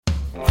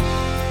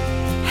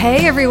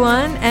Hey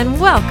everyone,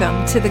 and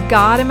welcome to the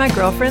God and My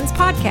Girlfriends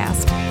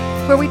podcast,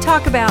 where we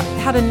talk about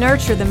how to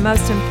nurture the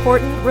most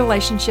important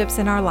relationships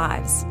in our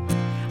lives.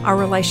 Our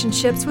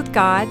relationships with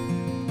God,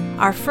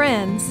 our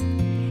friends,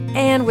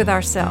 and with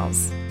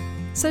ourselves.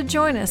 So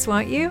join us,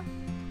 won't you?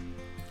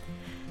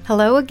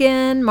 Hello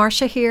again,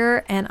 Marcia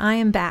here, and I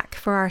am back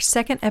for our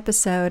second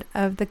episode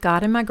of the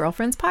God and My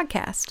Girlfriends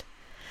podcast.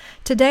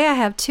 Today I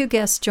have two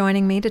guests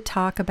joining me to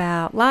talk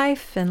about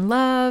life and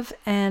love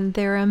and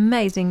their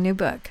amazing new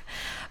book.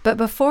 But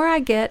before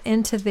I get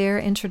into their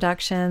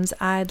introductions,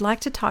 I'd like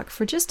to talk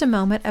for just a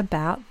moment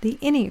about the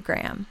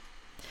Enneagram.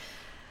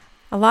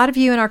 A lot of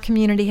you in our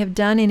community have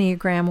done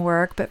Enneagram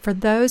work, but for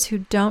those who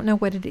don't know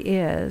what it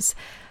is,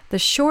 the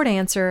short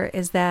answer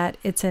is that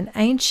it's an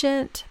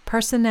ancient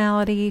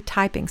personality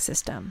typing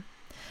system.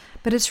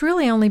 But it's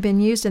really only been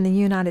used in the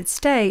United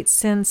States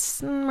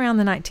since around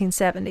the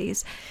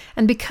 1970s.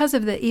 And because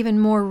of the even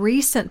more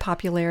recent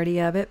popularity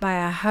of it by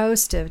a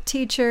host of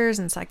teachers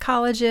and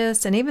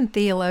psychologists and even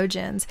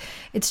theologians,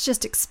 it's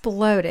just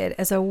exploded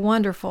as a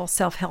wonderful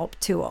self-help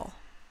tool.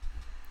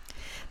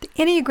 The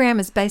Enneagram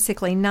is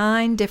basically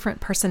 9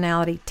 different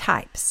personality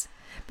types,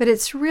 but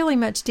it's really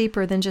much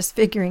deeper than just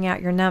figuring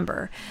out your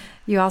number.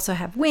 You also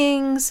have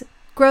wings,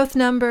 growth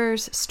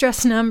numbers,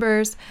 stress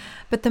numbers,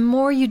 but the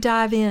more you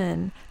dive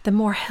in, the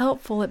more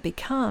helpful it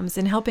becomes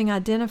in helping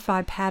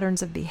identify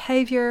patterns of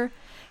behavior,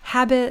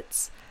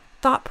 habits,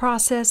 thought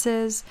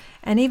processes,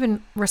 and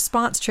even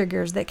response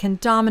triggers that can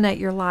dominate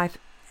your life,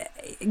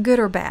 good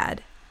or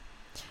bad.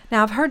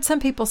 Now, I've heard some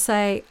people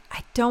say,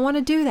 I don't want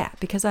to do that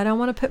because I don't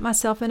want to put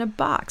myself in a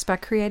box by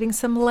creating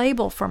some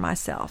label for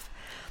myself.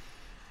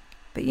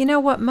 But you know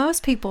what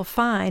most people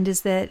find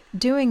is that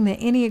doing the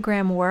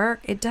Enneagram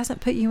work, it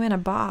doesn't put you in a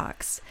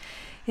box.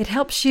 It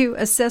helps you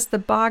assess the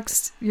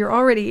box you're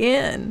already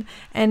in,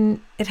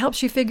 and it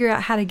helps you figure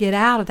out how to get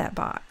out of that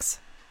box.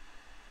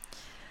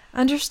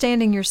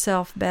 Understanding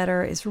yourself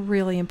better is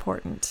really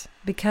important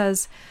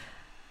because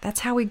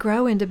that's how we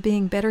grow into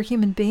being better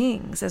human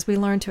beings as we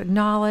learn to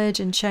acknowledge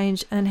and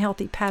change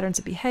unhealthy patterns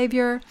of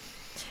behavior.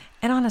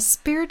 And on a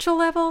spiritual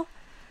level,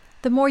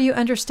 the more you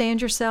understand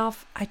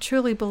yourself, I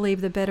truly believe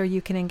the better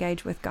you can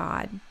engage with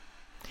God.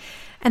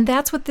 And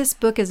that's what this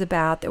book is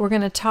about that we're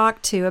going to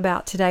talk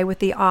about today with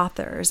the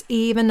authors,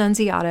 Eve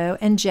Annunziato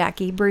and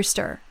Jackie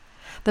Brewster.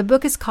 The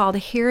book is called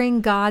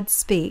Hearing God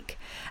Speak,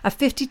 a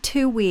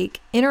 52-week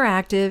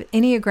interactive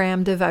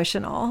Enneagram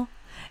devotional.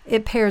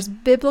 It pairs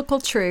biblical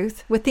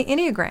truth with the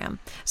Enneagram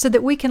so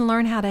that we can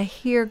learn how to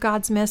hear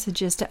God's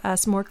messages to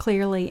us more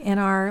clearly in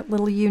our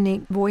little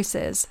unique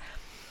voices.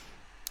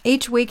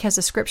 Each week has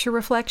a scripture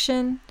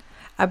reflection,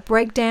 a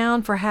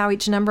breakdown for how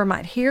each number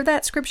might hear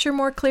that scripture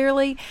more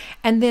clearly,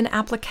 and then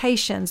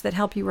applications that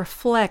help you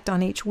reflect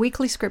on each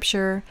weekly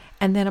scripture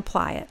and then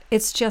apply it.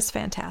 It's just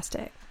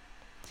fantastic.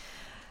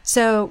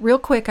 So real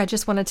quick, I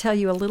just want to tell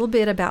you a little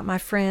bit about my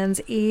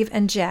friends Eve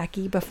and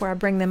Jackie before I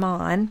bring them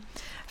on.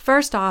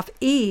 First off,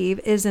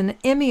 Eve is an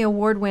Emmy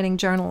award-winning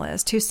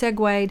journalist who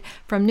segued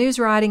from news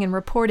writing and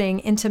reporting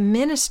into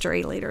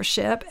ministry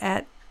leadership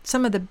at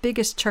some of the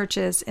biggest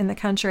churches in the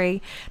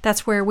country.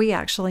 That's where we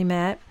actually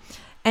met.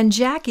 And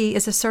Jackie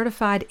is a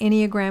certified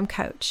Enneagram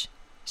coach.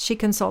 She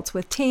consults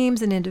with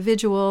teams and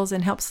individuals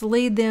and helps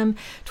lead them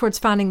towards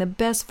finding the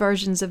best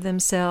versions of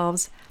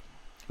themselves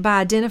by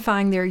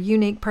identifying their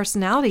unique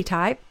personality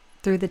type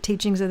through the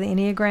teachings of the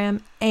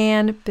Enneagram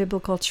and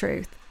biblical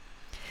truth.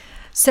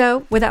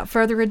 So, without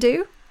further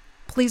ado,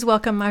 please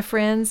welcome my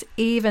friends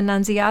Eve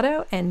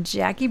Annunziato and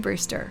Jackie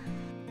Brewster.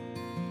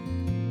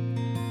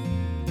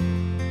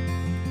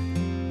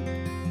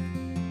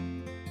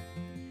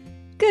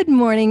 Good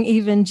morning,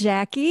 Eve and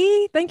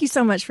Jackie. Thank you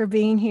so much for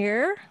being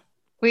here.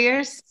 We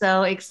are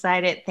so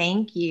excited.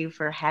 Thank you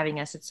for having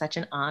us. It's such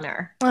an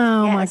honor.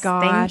 Oh my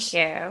gosh. Thank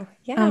you.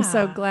 Yeah. I'm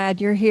so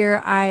glad you're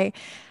here. I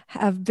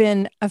have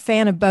been a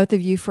fan of both of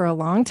you for a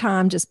long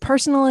time, just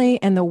personally,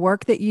 and the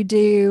work that you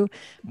do.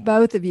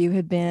 Both of you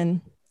have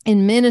been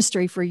in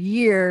ministry for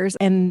years,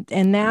 and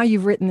now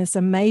you've written this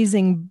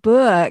amazing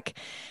book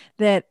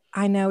that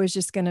I know is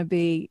just going to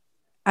be,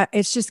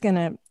 it's just going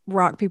to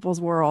rock people's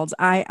worlds.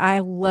 I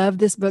love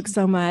this book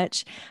so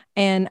much,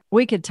 and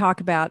we could talk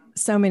about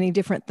so many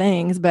different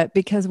things, but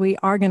because we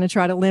are going to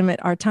try to limit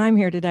our time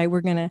here today,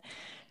 we're going to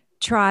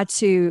try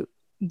to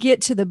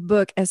get to the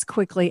book as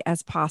quickly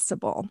as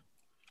possible.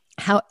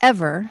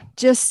 However,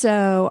 just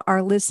so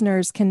our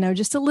listeners can know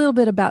just a little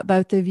bit about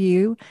both of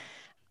you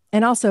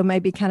and also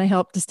maybe kind of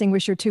help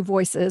distinguish your two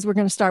voices, we're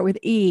going to start with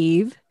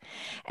Eve.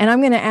 And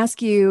I'm going to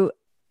ask you,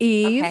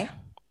 Eve,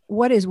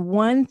 What is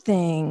one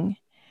thing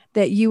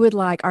that you would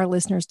like our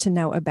listeners to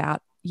know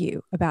about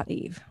you, about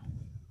Eve?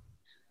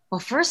 Well,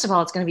 first of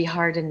all, it's going to be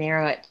hard to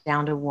narrow it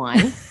down to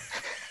one.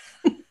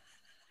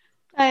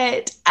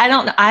 But I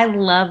don't know. I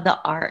love the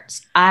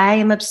arts. I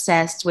am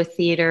obsessed with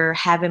theater,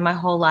 have been my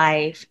whole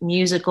life,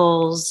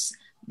 musicals,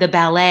 the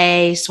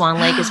ballet.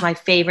 Swan Lake is my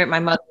favorite. My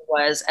mother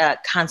was a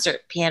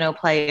concert piano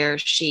player.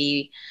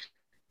 She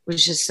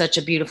was just such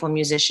a beautiful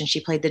musician. She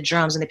played the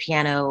drums and the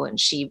piano, and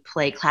she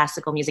played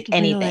classical music,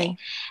 anything. Really?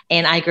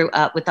 And I grew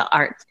up with the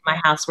arts. My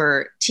house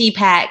were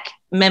TPAC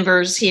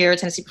members here,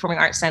 Tennessee Performing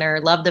Arts Center.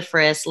 Love the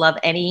Frisk, love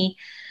any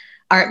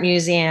art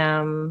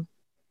museum.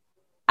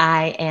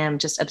 I am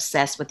just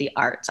obsessed with the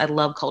arts. I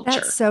love culture.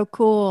 That's so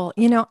cool.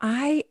 You know,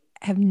 I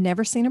have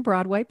never seen a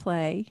Broadway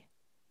play.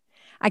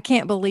 I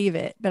can't believe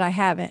it, but I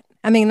haven't.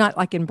 I mean, not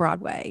like in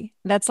Broadway.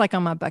 That's like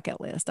on my bucket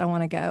list. I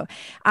want to go.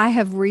 I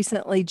have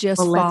recently just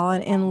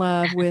fallen in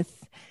love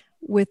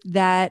with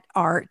that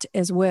art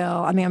as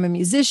well. I mean, I'm a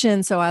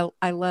musician, so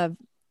I love,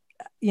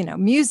 you know,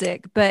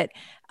 music, but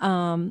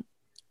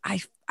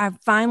I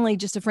finally,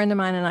 just a friend of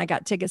mine and I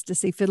got tickets to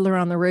see Fiddler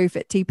on the Roof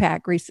at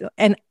TPAC recently,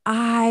 and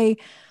I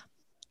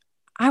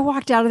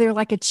walked out of there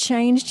like a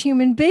changed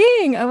human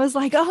being. I was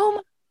like,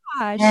 oh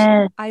my gosh,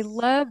 yes. I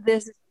love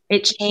this.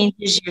 It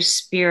changes your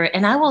spirit.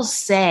 And I will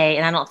say,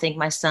 and I don't think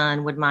my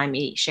son would mind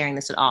me sharing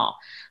this at all,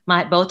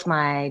 both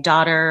my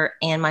daughter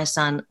and my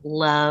son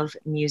love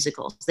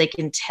musicals. They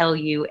can tell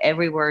you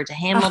every word to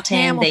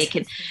Hamilton.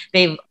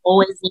 They've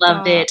always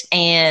loved it.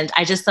 And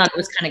I just thought it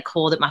was kind of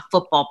cool that my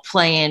football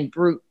playing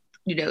brute,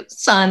 you know,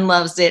 son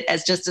loves it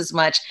as just as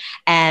much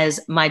as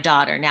my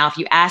daughter. Now, if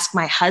you ask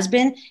my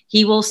husband,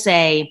 he will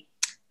say,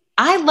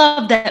 I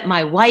love that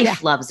my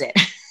wife loves it.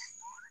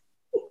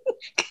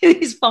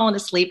 He's falling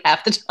asleep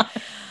half the time.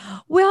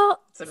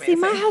 Well, see,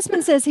 my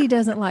husband says he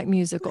doesn't like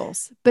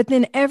musicals, but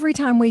then every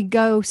time we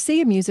go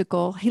see a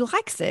musical, he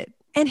likes it.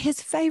 And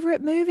his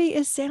favorite movie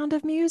is Sound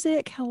of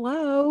Music.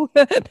 Hello.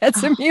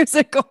 That's a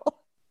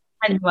musical.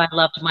 I knew I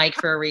loved Mike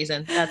for a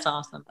reason. That's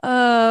awesome.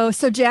 Oh,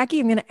 so Jackie,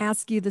 I'm going to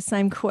ask you the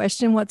same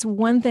question. What's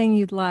one thing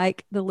you'd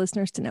like the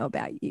listeners to know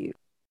about you?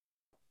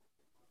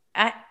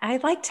 I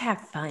like to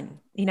have fun,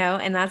 you know,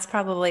 and that's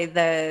probably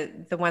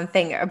the one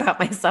thing about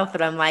myself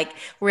that I'm like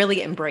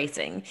really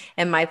embracing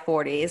in my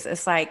 40s.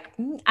 It's like,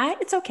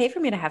 it's okay for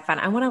me to have fun.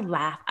 I want to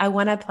laugh. I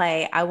want to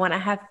play. I want to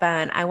have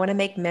fun. I want to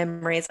make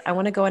memories. I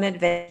want to go on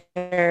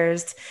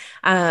adventures.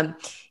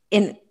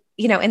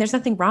 You know, and there's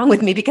nothing wrong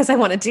with me because I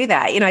want to do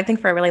that. You know, I think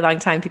for a really long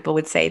time, people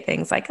would say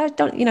things like, oh,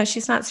 don't, you know,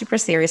 she's not super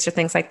serious or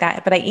things like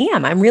that. But I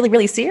am. I'm really,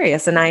 really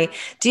serious. And I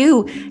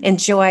do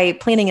enjoy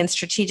planning and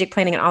strategic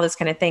planning and all those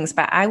kind of things.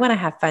 But I want to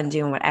have fun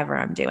doing whatever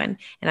I'm doing.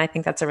 And I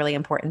think that's a really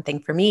important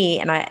thing for me.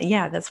 And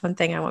that's one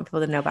thing I want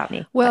people to know about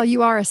me. Well,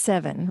 you are a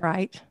 7,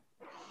 right?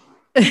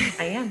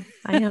 I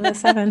am a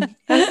 7.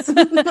 Yes.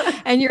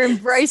 And you're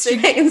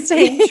embracing and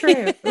staying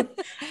true.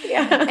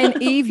 Yeah. And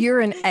Eve,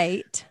 you're an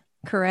 8,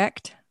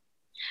 correct?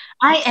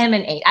 I am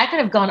an 8. I could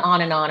have gone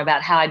on and on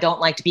about how I don't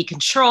like to be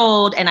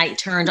controlled, and I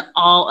turned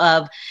all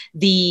of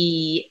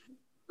the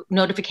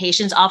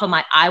notifications off of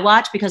my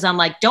iWatch because I'm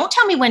like, don't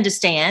tell me when to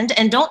stand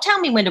and don't tell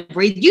me when to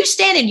breathe. You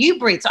stand and you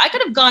breathe. So I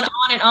could have gone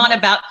on and on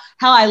about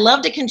how I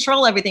love to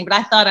control everything, but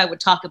I thought I would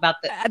talk about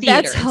the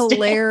theater. That's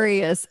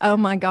hilarious. Oh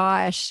my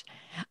gosh.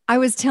 I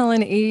was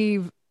telling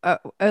Eve a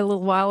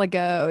little while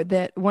ago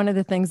that one of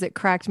the things that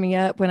cracked me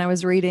up when I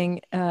was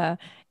reading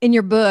in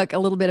your book a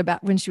little bit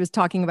about when she was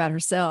talking about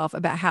herself,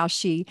 about how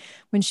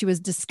when she was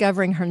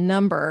discovering her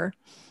number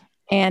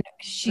and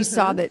she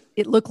saw that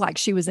it looked like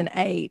she was an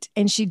 8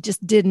 and she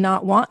just did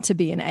not want to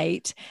be an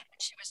 8.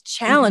 She was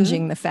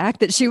challenging the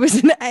fact that she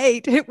was an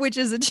 8, which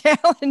is a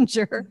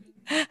challenger.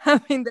 I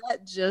mean,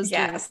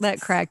 that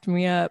cracked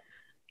me up.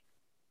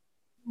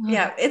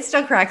 Yeah, it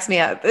still cracks me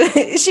up.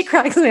 She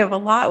cracks me up a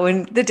lot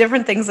when the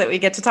different things that we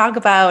get to talk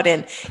about.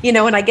 And, you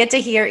know, when I get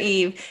to hear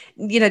Eve,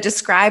 you know,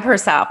 describe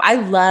herself, I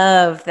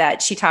love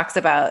that she talks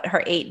about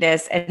her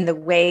 8-ness and the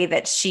way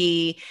that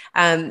she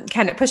kind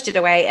of pushed it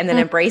away and then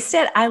embraced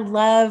it. I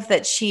love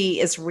that she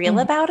is real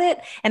about it.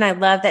 And I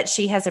love that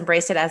she has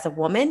embraced it as a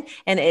woman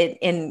and it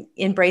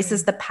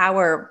embraces the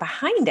power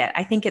behind it.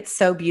 I think it's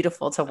so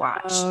beautiful to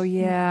watch. Oh,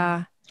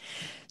 yeah.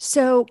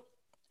 So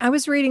I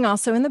was reading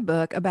also in the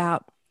book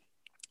about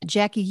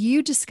Jackie,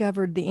 you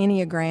discovered the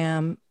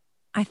Enneagram,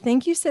 I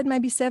think you said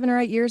maybe 7 or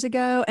 8 years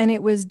ago, and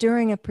it was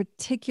during a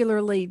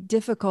particularly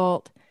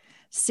difficult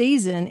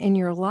season in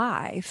your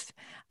life.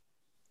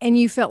 And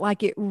you felt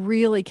like it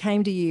really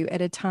came to you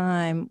at a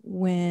time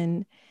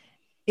when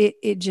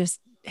it just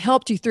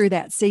helped you through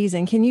that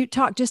season. Can you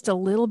talk just a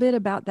little bit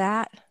about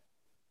that?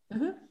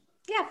 Mm-hmm.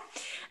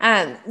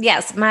 Yeah.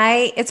 Yes,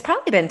 it's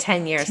probably been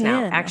 10 years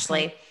now,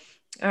 actually. Okay.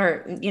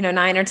 Or, you know,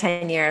 9 or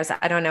 10 years.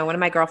 I don't know. One of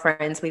my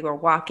girlfriends, we were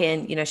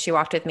walking, you know, she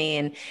walked with me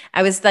and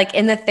I was like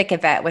in the thick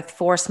of it with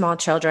 4 small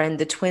children.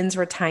 The twins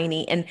were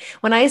tiny. And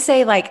when I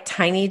say like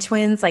tiny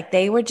twins, like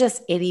they were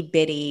just itty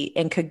bitty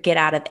and could get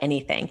out of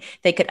anything.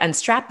 They could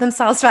unstrap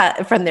themselves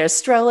from their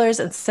strollers.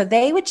 And so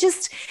they would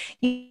just,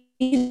 you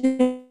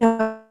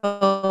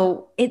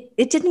know,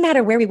 it didn't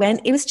matter where we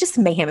went. It was just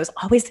mayhem. It was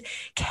always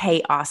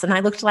chaos. And I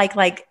looked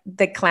like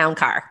the clown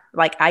car.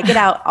 Like I get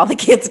out, all the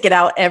kids get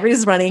out,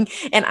 everybody's running.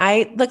 And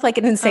I look like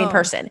an insane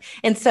person.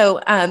 And so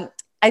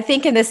I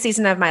think in this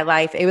season of my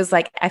life, it was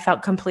like I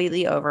felt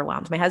completely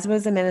overwhelmed. My husband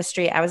was in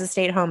ministry. I was a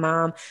stay-at-home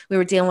mom. We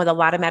were dealing with a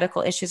lot of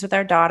medical issues with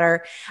our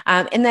daughter.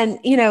 And then,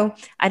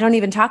 I don't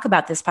even talk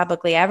about this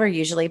publicly ever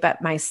usually,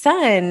 but my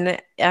son,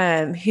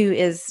 who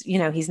is,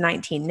 he's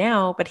 19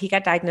 now, but he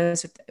got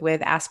diagnosed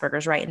with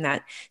Asperger's right in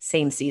that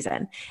same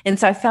season. And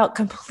so I felt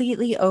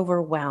completely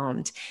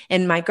overwhelmed.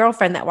 And my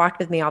girlfriend that walked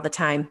with me all the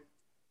time,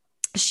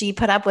 she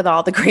put up with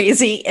all the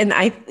crazy. And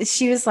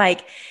she was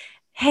like,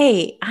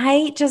 hey,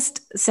 I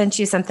just sent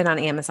you something on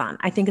Amazon.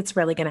 I think it's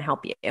really going to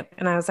help you.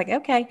 And I was like,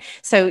 okay.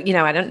 So,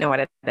 I don't know what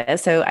it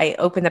is. So I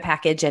opened the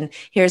package and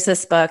here's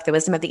this book, The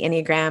Wisdom of the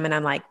Enneagram. And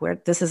I'm like,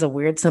 this is a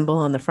weird symbol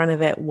on the front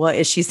of it. What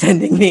is she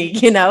sending me?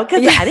 Because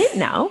I didn't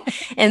know.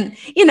 And,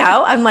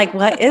 I'm like,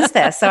 what is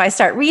this? So I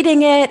start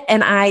reading it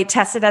and I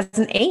tested as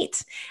an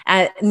 8.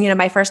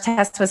 My first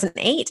test was an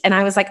 8. And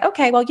I was like,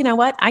 okay, well, you know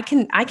what? I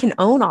can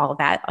own all of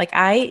that. Like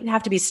I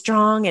have to be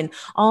strong and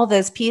all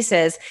those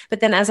pieces. But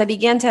then as I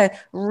began to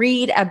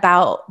read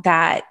about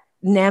that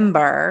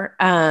number,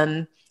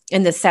 and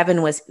the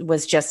 7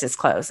 was just as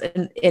close.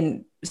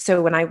 And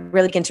so when I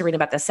really began to read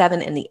about the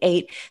 7 and the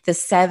 8, the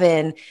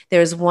 7,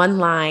 there's one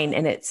line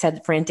and it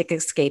said frantic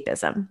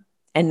escapism.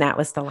 And that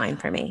was the line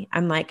for me.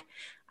 I'm like,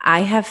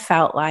 I have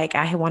felt like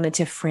I wanted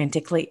to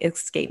frantically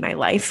escape my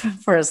life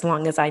for as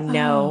long as I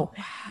know.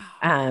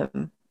 Oh,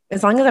 wow.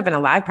 As long as I've been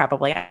alive,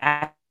 probably.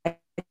 I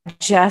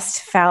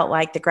just felt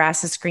like the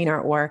grass is greener,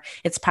 or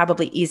it's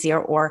probably easier,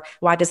 or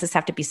why does this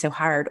have to be so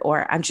hard?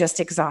 Or I'm just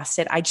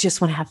exhausted. I just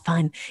want to have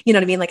fun. You know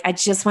what I mean? Like, I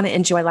just want to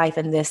enjoy life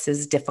and this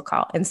is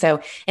difficult. And so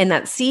in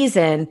that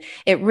season,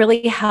 it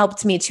really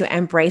helped me to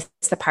embrace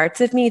the parts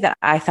of me that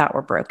I thought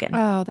were broken.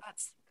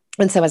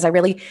 And so as I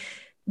really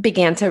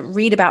began to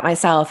read about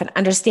myself and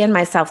understand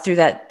myself through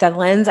the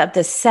lens of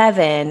the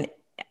 7,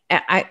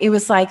 it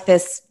was like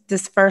this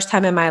first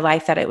time in my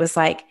life that it was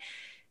like,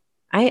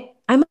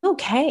 I'm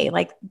okay.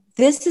 Like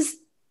this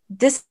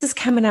is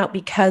coming out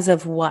because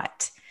of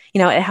what?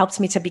 It helps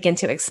me to begin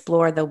to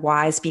explore the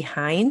whys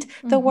behind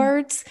the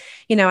words.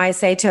 I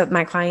say to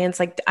my clients,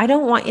 like, I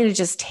don't want you to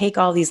just take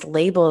all these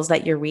labels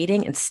that you're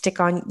reading and stick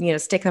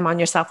them on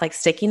yourself like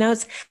sticky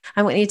notes.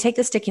 I want you to take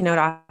the sticky note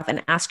off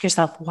and ask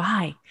yourself,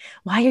 why?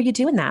 Why are you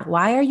doing that?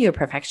 Why are you a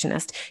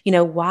perfectionist?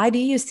 Why do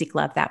you seek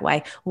love that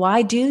way?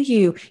 Why do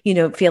you,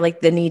 feel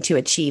like the need to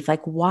achieve?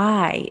 Like,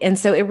 why? And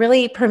so it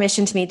really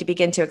permissioned me to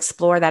begin to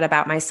explore that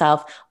about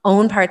myself,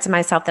 own parts of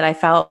myself that I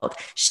felt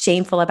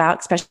shameful about,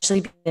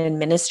 especially in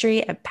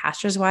ministry, a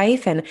pastor's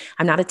wife. And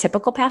I'm not a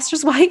typical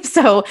pastor's wife.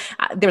 So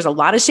there's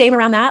a lot of shame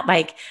around that.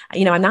 Like,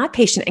 I'm not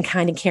patient and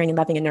kind and caring and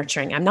loving and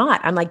nurturing. I'm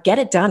like, get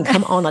it done.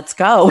 Come on, let's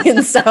go.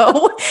 And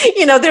so,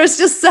 there's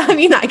just,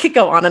 I could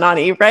go on and on,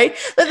 Eve, right?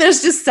 But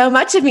there's just so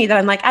much of me that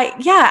I'm like,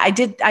 I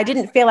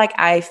didn't feel like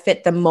I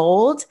fit the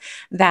mold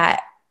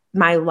that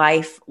my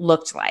life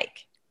looked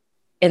like.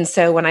 And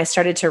so when I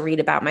started to read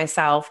about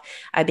myself,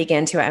 I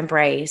began to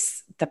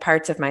embrace the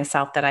parts of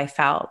myself that I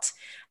felt,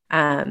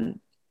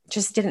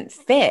 just didn't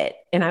fit.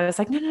 And I was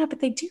like, no, but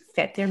they do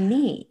fit. They're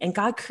me. And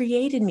God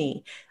created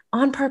me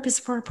on purpose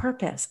for a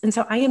purpose. And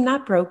so I am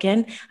not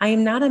broken. I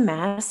am not a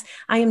mess.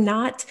 I am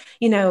not,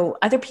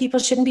 other people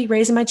shouldn't be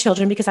raising my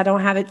children because I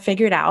don't have it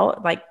figured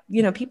out. Like,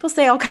 people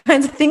say all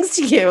kinds of things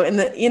to you and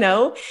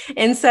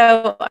and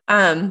so,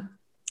 I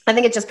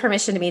think it just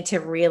permissioned me to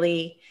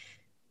really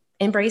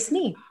embrace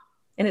me.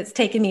 And it's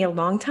taken me a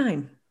long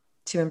time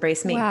to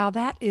embrace me. Wow.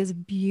 That is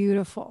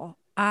beautiful.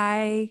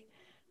 I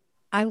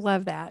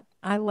love that.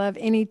 I love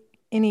any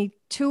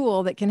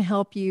tool that can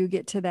help you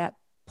get to that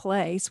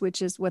place,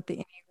 which is what the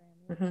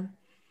Enneagram is. Mm-hmm.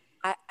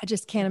 I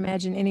just can't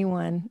imagine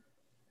anyone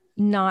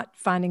not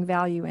finding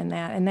value in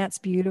that. And that's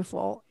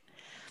beautiful.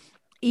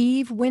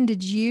 Eve, when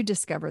did you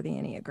discover the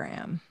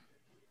Enneagram?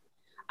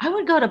 I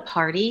would go to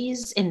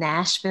parties in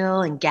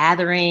Nashville and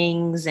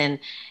gatherings, and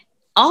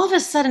all of a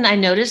sudden I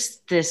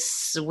noticed this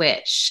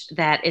switch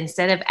that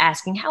instead of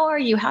asking, how are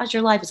you? How's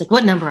your life? It's like,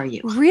 what number are you?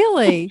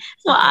 Really?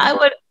 So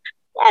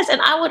Yes.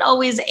 And I would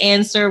always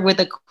answer with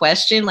a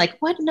question like,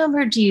 what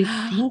number do you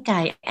think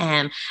I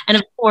am? And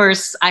of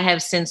course, I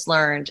have since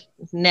learned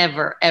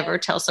never, ever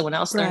tell someone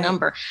else their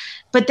number.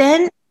 But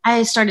then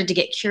I started to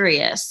get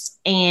curious,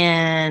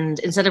 and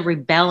instead of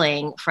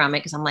rebelling from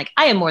it, because I'm like,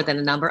 I am more than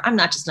a number. I'm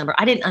not just a number.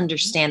 I didn't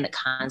understand the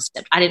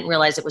concept. I didn't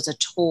realize it was a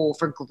tool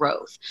for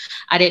growth.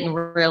 I didn't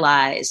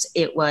realize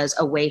it was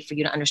a way for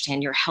you to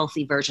understand your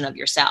healthy version of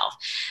yourself.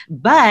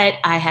 But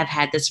I have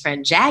had this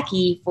friend,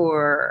 Jackie,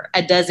 for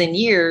a dozen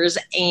years,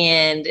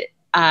 and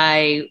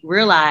I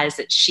realized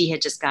that she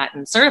had just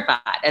gotten certified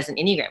as an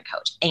Enneagram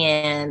coach.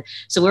 And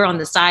so we're on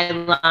the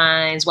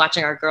sidelines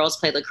watching our girls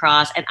play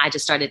lacrosse, and I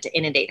just started to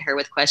inundate her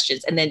with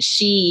questions. And then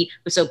she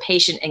was so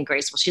patient and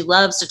graceful. She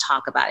loves to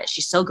talk about it.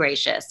 She's so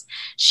gracious.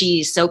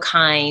 She's so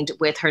kind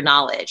with her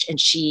knowledge, and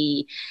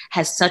she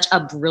has such a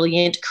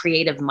brilliant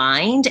creative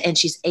mind, and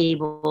she's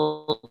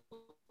able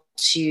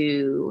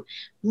to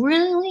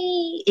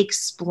really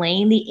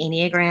explain the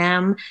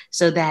Enneagram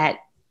so that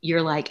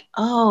you're like,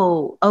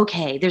 oh,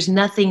 okay, there's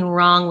nothing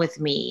wrong with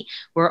me.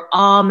 We're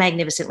all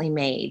magnificently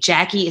made.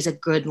 Jackie is a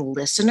good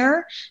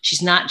listener.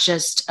 She's not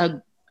just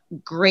a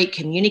great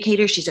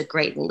communicator. She's a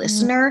great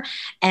listener.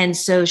 And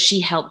so she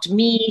helped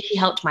me. She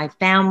helped my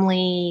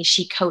family.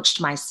 She coached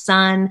my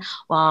son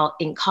while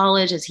in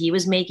college as he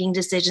was making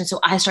decisions. So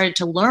I started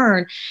to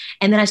learn.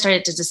 And then I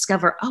started to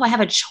discover, oh, I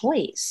have a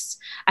choice.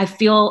 I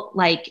feel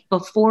like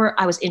before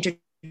I was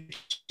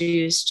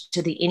introduced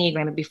to the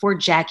Enneagram and before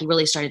Jackie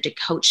really started to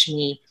coach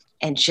me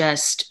and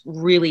just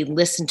really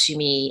listen to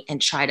me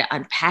and try to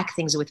unpack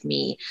things with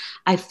me,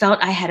 I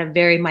felt I had a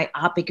very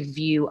myopic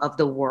view of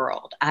the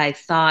world. I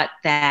thought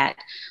that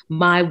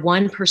my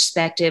one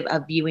perspective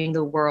of viewing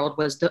the world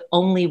was the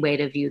only way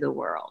to view the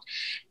world.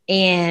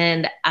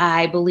 And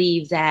I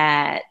believe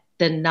that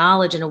the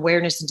knowledge and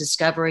awareness and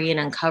discovery and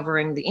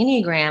uncovering the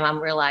Enneagram,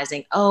 I'm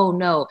realizing, oh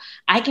no,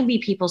 I can be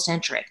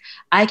people-centric.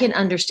 I can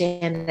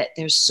understand that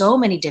there's so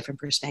many different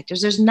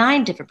perspectives. There's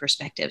 9 different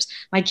perspectives.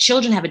 My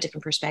children have a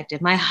different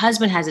perspective. My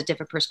husband has a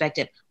different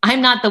perspective. I'm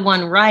not the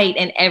one right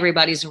and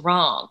everybody's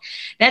wrong.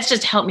 That's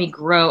just helped me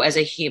grow as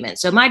a human.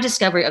 So my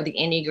discovery of the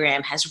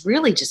Enneagram has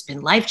really just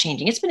been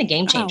life-changing. It's been a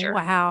game changer. Oh,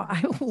 wow.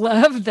 I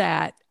love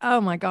that. Oh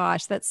my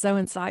gosh, that's so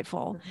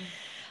insightful. Mm-hmm.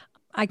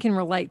 I can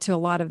relate to a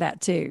lot of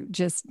that too.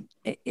 Just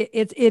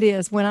it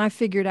is. When I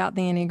figured out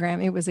the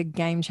Enneagram, it was a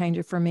game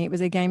changer for me. It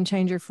was a game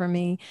changer for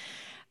me,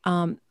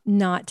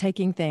 not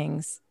taking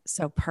things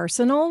so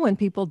personal when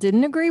people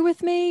didn't agree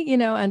with me,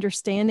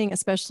 understanding,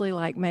 especially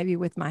like maybe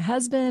with my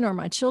husband or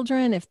my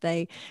children, if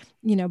they,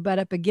 butt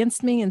up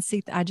against me and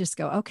see, I just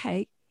go,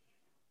 okay,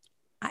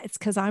 it's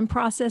because I'm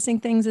processing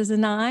things as a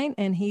 9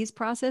 and he's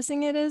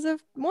processing it as a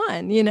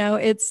 1,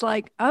 it's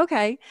like,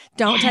 okay,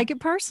 don't take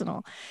it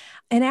personal.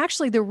 And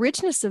actually the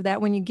richness of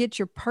that, when you get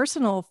your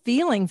personal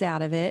feelings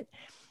out of it,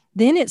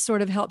 then it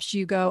sort of helps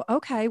you go,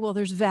 okay, well,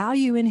 there's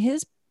value in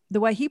the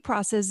way he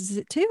processes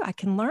it too. I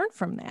can learn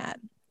from that.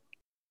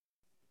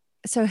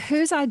 So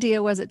whose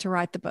idea was it to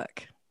write the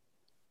book?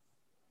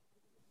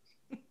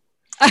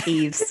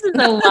 Eve's. This is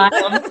a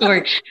wild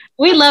story.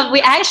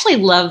 We actually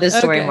love this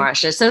story, okay.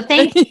 Marsha. So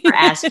thank you for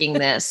asking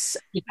this,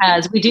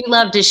 because we do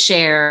love to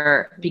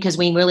share, because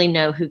we really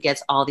know who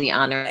gets all the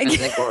honor and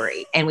the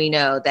glory. And we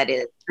know that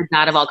it's the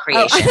God of all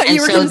creation. And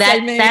so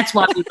that's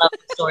why we love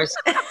the stories.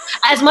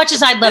 As much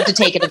as I'd love to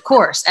take it, of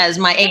course, as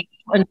my age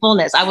and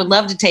fullness, I would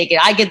love to take it.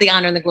 I get the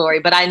honor and the glory,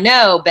 but I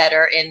know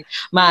better in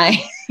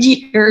my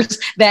years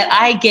that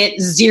I get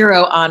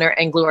 0 honor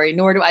and glory,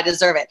 nor do I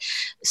deserve it.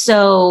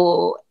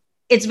 So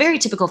it's very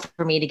typical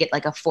for me to get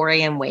like a 4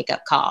 a.m. wake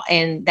up call.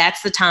 And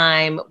that's the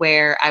time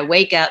where I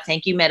wake up,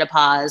 thank you,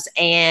 menopause,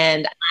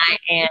 and I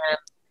am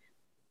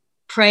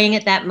praying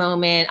at that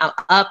moment. I'm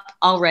up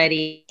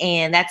already.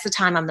 And that's the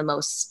time I'm the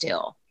most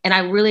still. And I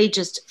really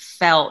just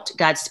felt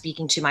God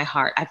speaking to my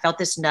heart. I felt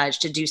this nudge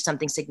to do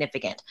something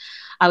significant.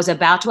 I was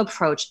about to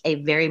approach a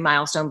very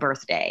milestone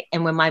birthday.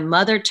 And when my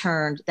mother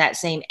turned that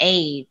same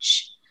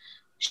age,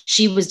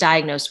 she was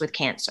diagnosed with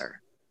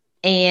cancer.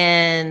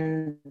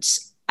 And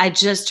I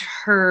just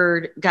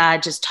heard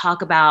God just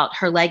talk about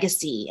her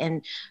legacy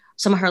and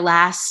some of her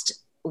last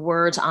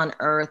words on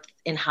earth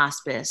in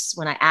hospice.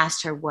 When I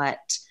asked her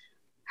what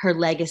her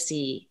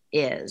legacy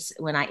is,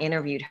 when I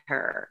interviewed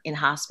her in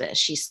hospice,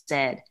 she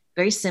said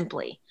very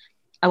simply,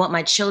 I want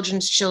my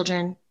children's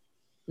children,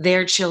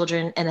 their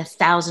children, and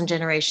 1,000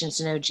 generations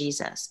to know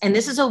Jesus. And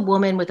this is a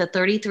woman with a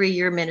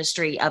 33-year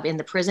ministry in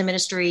the prison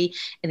ministry,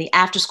 in the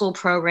after-school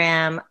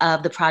program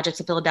of the Projects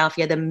of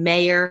Philadelphia. The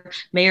Mayor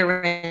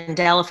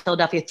Rendell of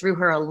Philadelphia threw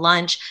her a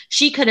lunch.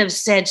 She could have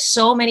said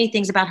so many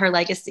things about her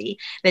legacy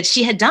that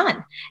she had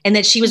done and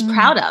that she was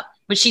proud of,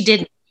 but she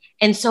didn't.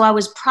 And so I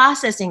was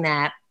processing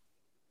that.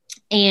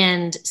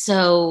 And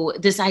so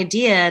this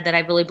idea that I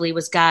really believe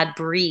was God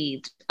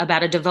breathed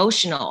about a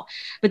devotional.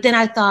 But then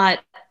I thought,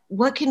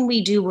 what can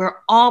we do where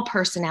all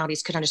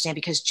personalities could understand?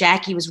 Because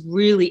Jackie was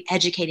really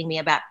educating me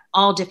about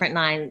all different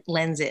 9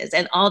 lenses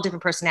and all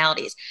different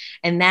personalities.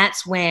 And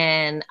that's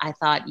when I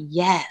thought,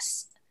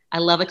 yes, I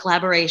love a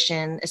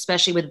collaboration,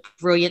 especially with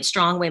brilliant,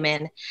 strong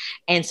women.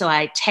 And so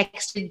I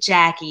texted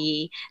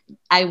Jackie.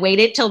 I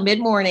waited till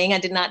mid-morning. I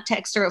did not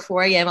text her at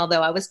 4 a.m.,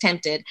 although I was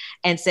tempted,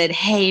 and said,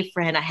 hey,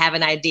 friend, I have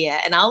an idea.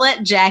 And I'll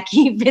let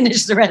Jackie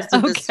finish the rest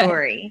of the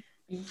story.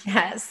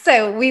 Yeah.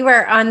 So we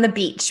were on the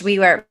beach.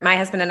 My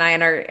husband and I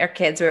and our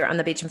kids, we were on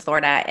the beach in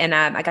Florida. And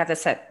I got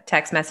this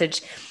text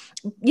message,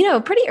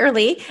 pretty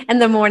early in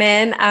the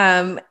morning,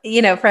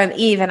 from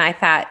Eve. And I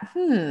thought,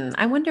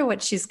 I wonder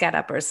what she's got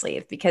up her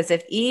sleeve. Because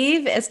if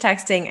Eve is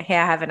texting, hey,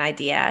 I have an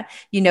idea,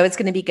 it's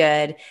going to be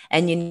good.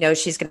 And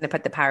she's going to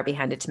put the power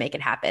behind it to make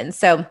it happen.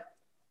 So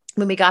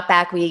when we got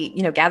back, we,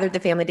 gathered the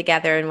family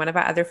together and one of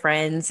our other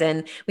friends,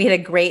 and we had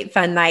a great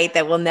fun night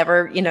that we'll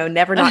never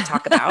not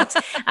talk about.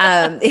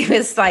 It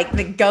was like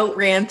the goat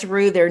ran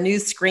through their new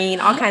screen.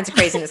 All kinds of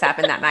craziness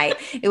happened that night.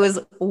 It was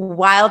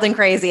wild and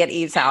crazy at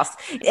Eve's house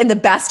in the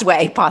best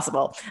way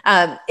possible.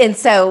 And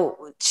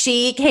so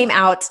she came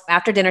out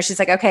after dinner. She's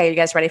like, okay, are you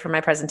guys ready for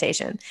my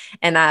presentation?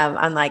 And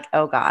I'm like,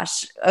 oh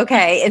gosh.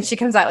 Okay. And she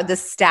comes out with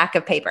this stack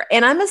of paper,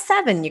 and I'm a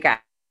 7, you guys.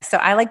 So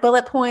I like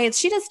bullet points.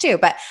 She does too,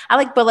 but I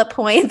like bullet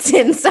points.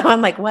 And so I'm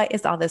like, what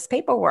is all this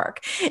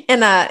paperwork?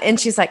 And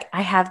she's like,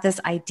 I have this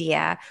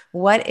idea.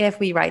 What if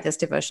we write this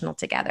devotional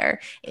together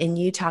and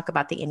you talk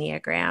about the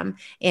Enneagram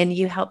and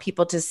you help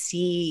people to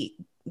see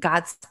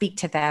God speak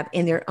to them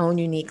in their own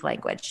unique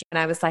language? And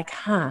I was like,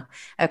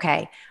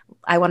 okay,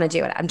 I want to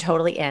do it. I'm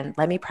totally in.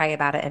 Let me pray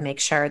about it and make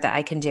sure that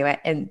I can do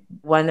it. And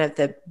one of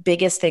the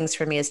biggest things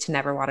for me is to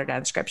never water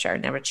down scripture,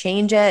 never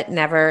change it,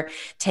 never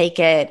take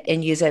it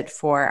and use it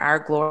for our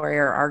glory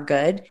or our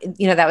good.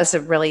 That was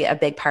really a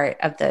big part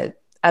of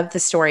the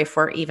story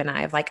for Eve and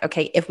I, of like,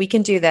 okay, if we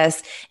can do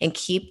this and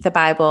keep the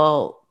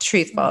Bible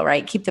truthful,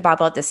 right? Keep the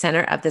Bible at the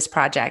center of this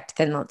project,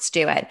 then let's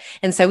do it.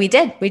 And so we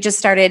did. We just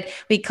started,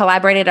 we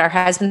collaborated. Our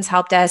husbands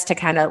helped us to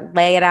kind of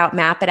lay it out,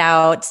 map it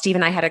out. Steve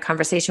and I had a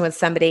conversation with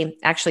somebody.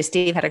 Actually,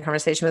 Steve had a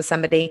conversation with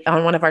somebody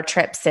on one of our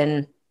trips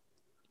in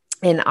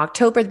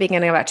October, the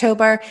beginning of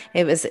October.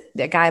 It was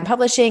a guy in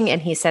publishing,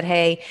 and he said,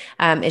 hey,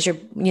 is your,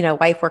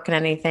 wife working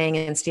on anything?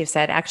 And Steve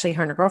said, actually,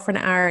 her and her girlfriend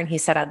are. And he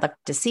said, I'd love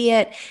to see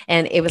it.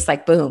 And it was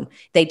like, boom,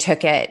 they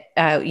took it,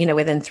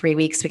 within 3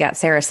 weeks, we got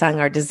Sarah Sung,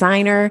 our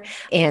designer,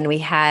 and we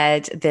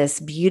had this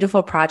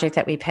beautiful project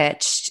that we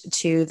pitched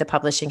to the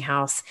publishing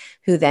house,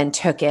 who then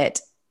took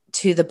it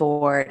to the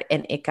board,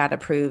 and it got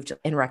approved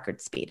in record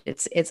speed.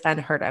 It's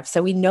unheard of.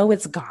 So we know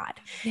it's God,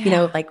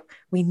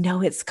 we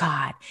know it's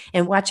God,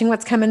 and watching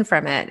what's coming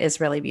from it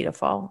is really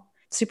beautiful.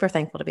 Super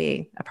thankful to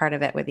be a part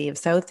of it with Eve.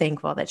 So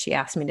thankful that she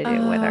asked me to do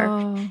it with her.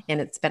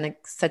 And it's been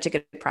such a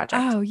good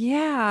project. Oh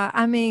yeah.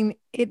 I mean,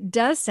 it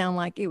does sound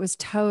like it was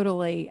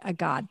totally a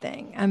God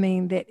thing. I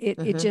mean, that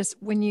it just,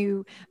 when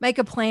you make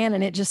a plan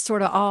and it just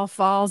sort of all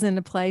falls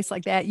into place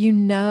like that,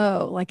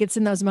 like it's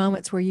in those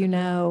moments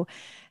where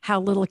how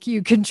little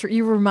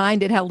you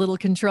reminded how little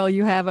control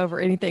you have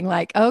over anything.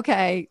 Like,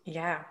 okay,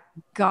 yeah,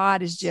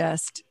 God is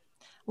just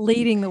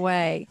leading the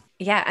way.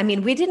 Yeah. I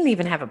mean, we didn't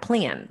even have a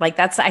plan. Like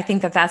I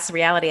think that's the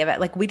reality of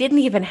it. Like we didn't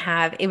even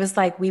it was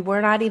like, we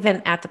were not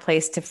even at the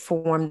place to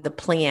form the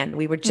plan.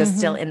 We were just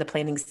still in the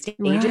planning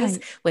stages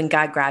when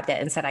God grabbed it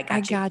and said, I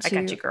got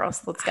you,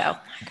 girls, let's go. Oh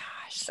my gosh.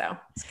 So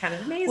it's kind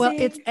of amazing. Well,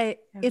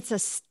 it's a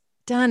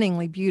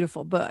stunningly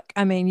beautiful book.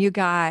 I mean, you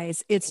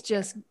guys, it's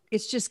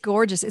just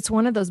gorgeous. It's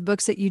one of those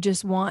books that you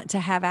just want to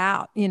have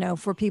out,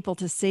 for people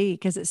to see,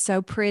 because it's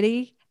so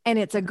pretty. And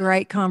it's a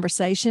great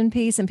conversation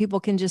piece, and people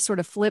can just sort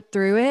of flip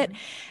through it.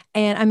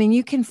 And I mean,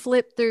 you can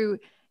flip through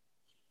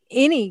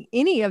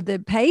any of the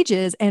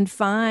pages and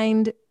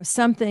find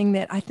something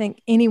that I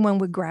think anyone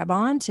would grab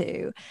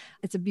onto.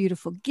 It's a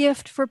beautiful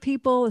gift for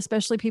people,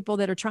 especially people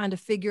that are trying to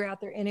figure out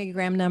their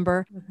Enneagram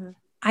number.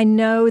 I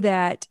know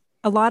that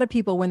a lot of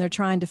people, when they're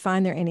trying to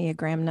find their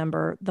Enneagram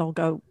number, they'll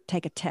go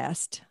take a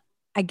test.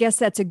 I guess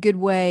that's a good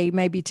way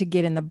maybe to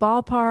get in the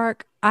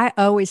ballpark. I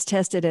always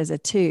tested as a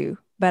 2,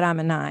 but I'm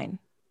a 9.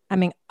 I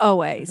mean,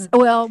 always.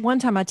 Well, one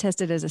time I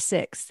tested as a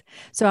 6.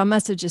 So I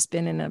must have just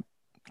been in a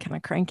kind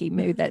of cranky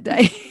mood that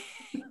day,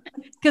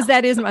 because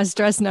that is my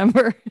stress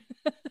number.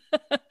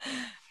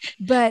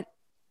 But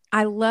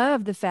I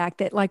love the fact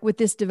that, like, with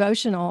this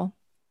devotional,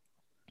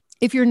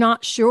 if you're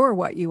not sure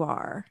what you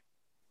are,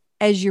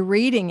 as you're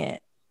reading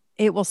it,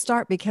 it will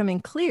start becoming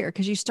clear,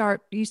 because you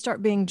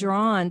start being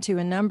drawn to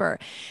a number.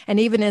 And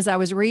even as I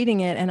was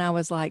reading it and I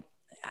was like,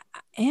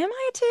 am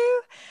I a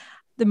 2?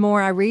 The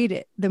more I read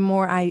it, the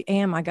more I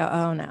go,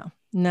 oh no.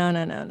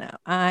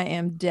 I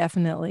am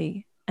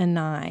definitely a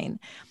 9.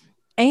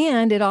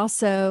 And it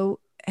also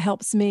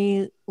helps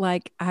me,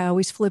 like, I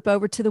always flip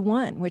over to the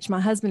 1, which my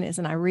husband is,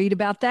 and I read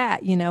about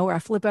that, or I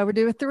flip over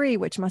to a 3,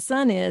 which my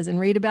son is, and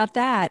read about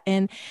that.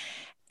 And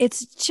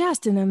it's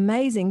just an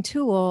amazing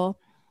tool,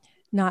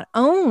 not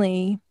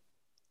only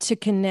to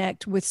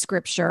connect with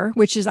scripture,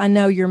 which is, I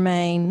know, your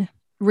main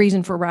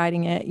reason for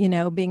writing it,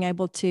 being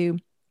able to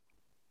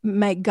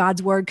make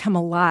God's word come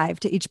alive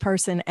to each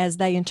person as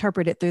they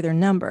interpret it through their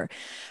number.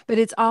 But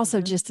it's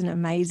also just an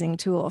amazing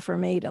tool for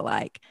me to,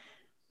 like,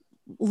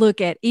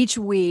 look at each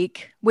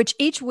week, which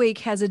each week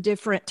has a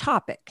different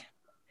topic,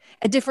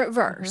 a different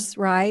verse,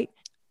 right?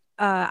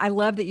 I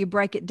love that you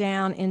break it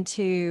down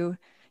into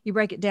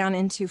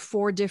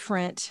 4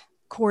 different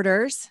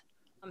quarters.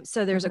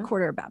 So there's a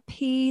quarter about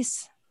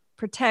peace,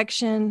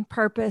 protection,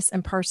 purpose,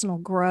 and personal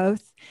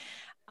growth.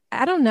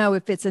 I don't know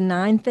if it's a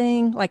 9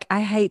 thing. Like, I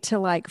hate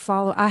to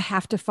I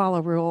have to follow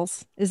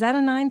rules. Is that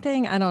a 9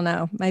 thing? I don't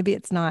know. Maybe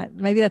it's not.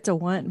 Maybe that's a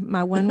 1,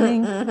 my 1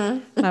 wing.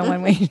 My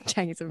 1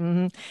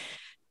 wing.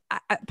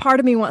 Part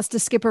of me wants to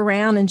skip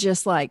around and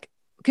just, like,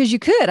 because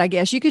I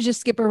guess you could just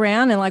skip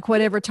around and, like,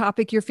 whatever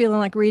topic you're feeling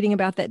like reading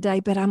about that day.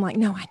 But I'm like,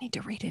 no, I need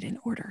to read it in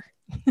order.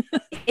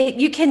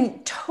 You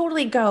can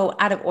totally go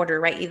out of order,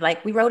 right?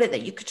 Like, we wrote it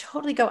that you could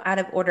totally go out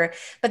of order,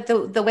 but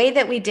the way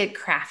that we did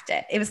craft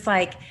it, it was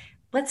like,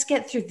 let's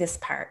get through this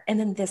part, and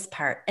then this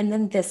part, and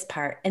then this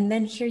part, and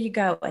then here you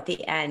go at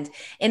the end.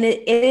 And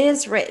it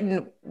is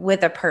written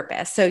with a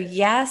purpose. So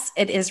yes,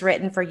 it is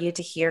written for you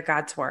to hear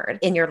God's word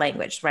in your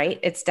language, right?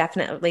 It's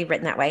definitely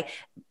written that way.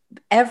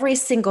 Every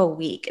single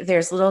week,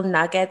 there's little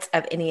nuggets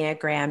of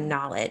Enneagram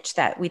knowledge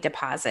that we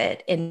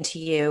deposit into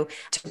you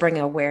to bring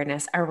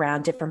awareness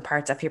around different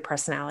parts of your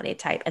personality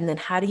type. And then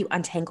how do you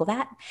untangle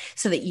that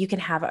so that you can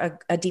have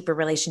a deeper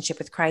relationship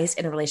with Christ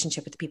and a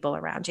relationship with the people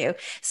around you?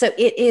 So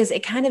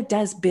it kind of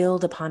does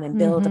build upon and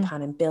build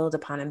upon and build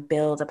upon and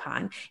build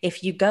upon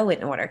if you go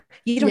in order.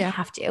 You don't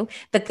have to,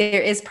 but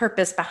there is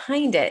purpose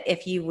behind it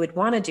if you would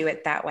want to do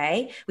it that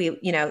way.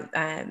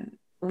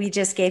 We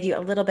just gave you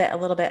a little bit.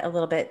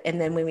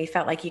 And then when we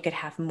felt like you could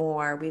have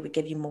more, we would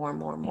give you more,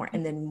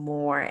 and then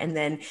more. And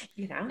then,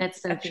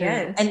 that's so true.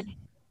 And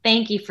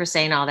thank you for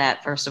saying all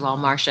that. First of all,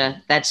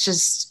 Marsha, that's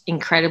just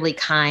incredibly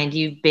kind.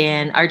 You've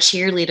been our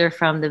cheerleader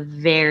from the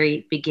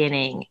very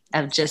beginning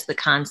of just the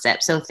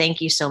concept. So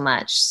thank you so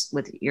much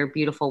with your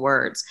beautiful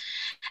words.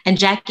 And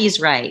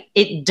Jackie's right.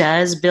 It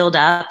does build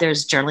up.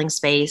 There's journaling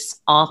space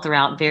all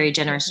throughout, very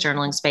generous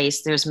journaling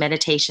space. There's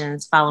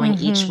meditations following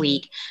each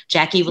week.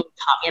 Jackie really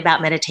taught me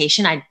about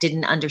meditation. I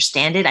didn't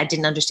understand it. I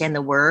didn't understand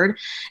the word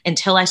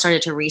until I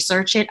started to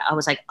research it. I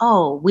was like,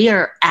 oh, we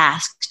are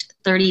asked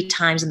 30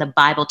 times in the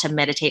Bible to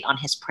meditate on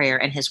his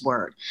prayer and his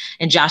word.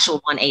 In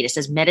Joshua 1:8, it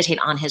says, meditate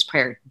on his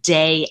prayer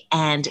day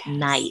and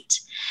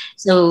night.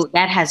 So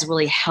that has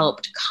really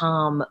helped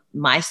calm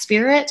my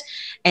spirit.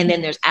 And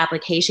then there's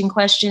application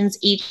questions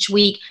each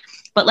week.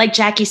 But like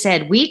Jackie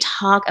said, we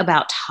talk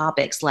about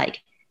topics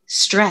like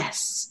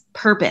stress,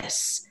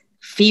 purpose,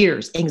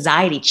 fears,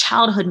 anxiety,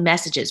 childhood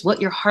messages,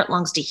 what your heart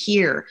longs to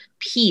hear,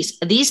 peace.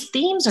 These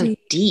themes are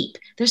deep.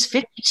 There's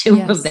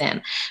 52 of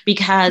them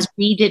because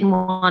we didn't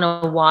want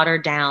to water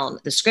down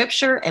the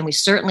scripture. And we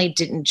certainly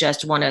didn't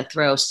just want to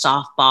throw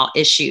softball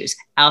issues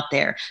out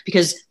there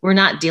because we're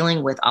not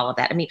dealing with all of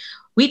that. I mean,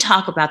 we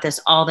talk about this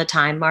all the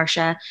time,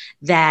 Marsha,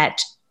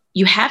 that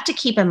you have to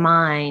keep in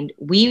mind,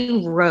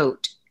 we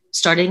wrote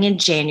starting in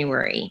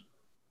January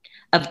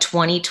of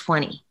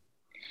 2020.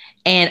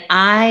 And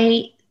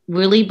I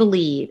really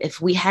believe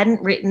if we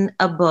hadn't written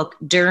a book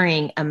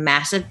during a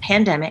massive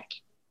pandemic,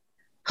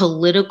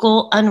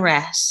 political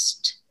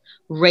unrest,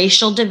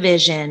 racial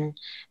division,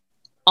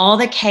 all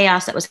the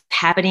chaos that was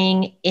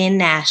happening in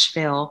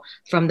Nashville,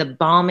 from the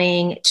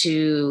bombing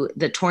to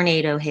the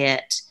tornado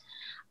hit,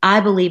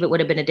 I believe it would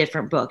have been a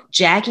different book.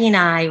 Jackie and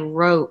I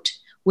wrote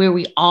where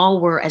we all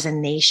were as a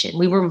nation.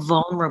 We were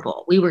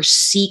vulnerable. We were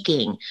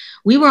seeking.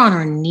 We were on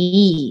our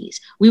knees.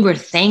 We were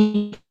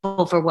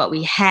thankful for what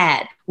we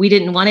had. We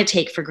didn't want to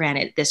take for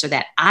granted this or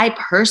that. I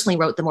personally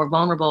wrote the more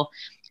vulnerable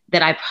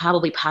that I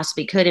probably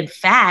possibly could. In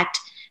fact,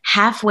 not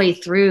halfway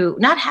through,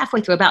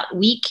 about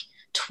week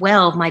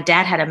 12, my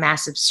dad had a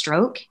massive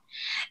stroke.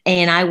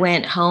 And I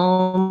went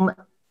home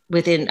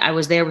I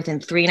was there within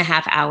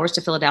 3.5 hours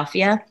to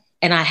Philadelphia.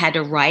 And I had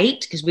to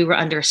write because we were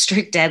under a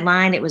strict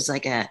deadline. It was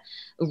like a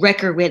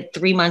record. We had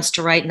 3 months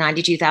to write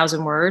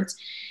 92,000 words.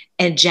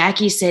 And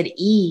Jackie said,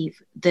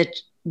 Eve, the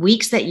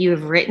weeks that you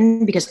have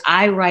written, because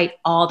I write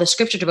all the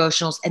scripture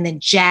devotionals, and then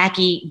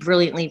Jackie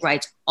brilliantly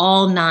writes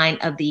all 9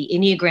 of the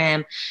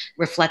Enneagram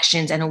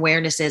reflections and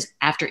awarenesses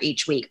after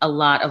each week, a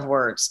lot of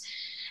words.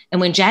 And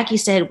when Jackie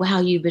said,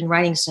 wow, you've been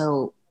writing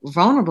so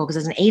vulnerable, because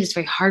as an 8, it's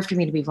very hard for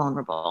me to be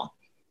vulnerable.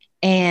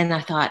 And I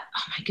thought,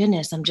 oh my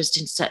goodness, I'm just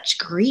in such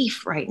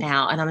grief right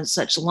now. And I'm in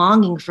such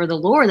longing for the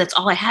Lord. That's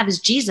all I have is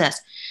Jesus.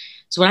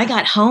 So when I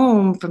got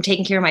home from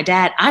taking care of my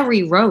dad, I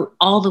rewrote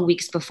all the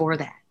weeks before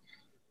that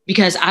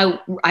because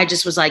I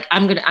just was like,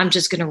 I'm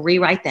just going to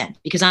rewrite them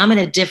because I'm in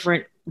a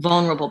different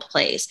vulnerable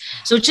place.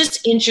 So it's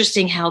just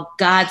interesting how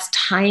God's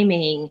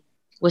timing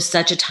was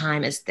such a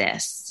time as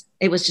this.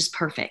 It was just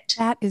perfect.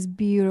 That is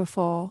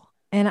beautiful.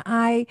 And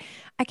I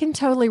can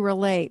totally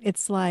relate.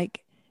 It's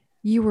like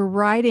you were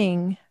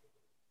writing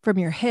from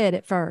your head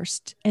at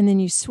first, and then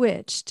you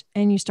switched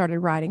and you started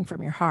writing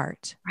from your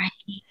heart.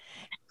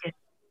 Right.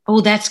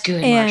 Oh, that's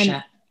good,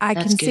 Marsha. I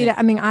can see that.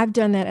 I mean, I've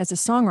done that as a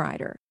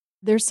songwriter.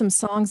 There's some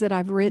songs that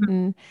I've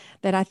written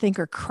that I think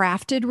are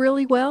crafted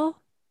really well,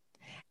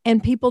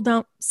 and people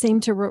don't seem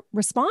to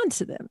respond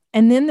to them.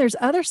 And then there's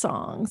other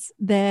songs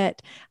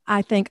that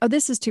I think, oh,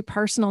 this is too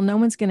personal. No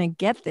one's going to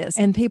get this.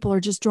 And people are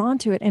just drawn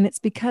to it. And it's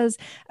because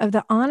of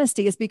the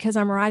honesty. It's because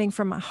I'm writing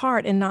from my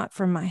heart and not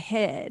from my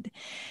head.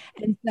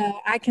 And so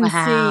I can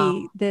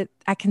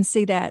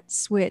see that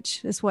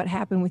switch. That's what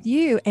happened with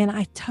you. And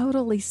I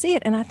totally see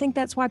it. And I think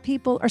that's why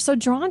people are so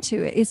drawn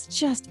to it. It's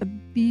just a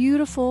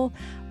beautiful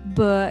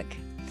book.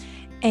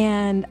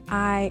 And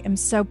I am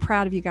so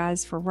proud of you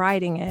guys for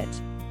writing it.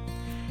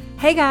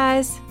 Hey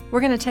guys, we're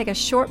going to take a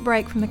short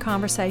break from the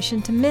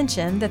conversation to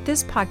mention that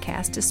this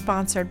podcast is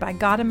sponsored by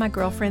God and My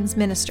Girlfriends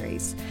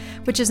Ministries,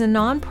 which is a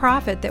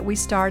nonprofit that we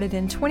started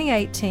in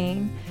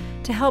 2018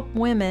 to help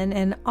women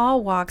in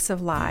all walks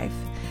of life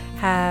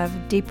have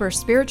deeper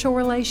spiritual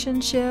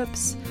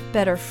relationships,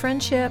 better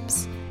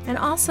friendships, and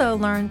also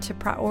learn to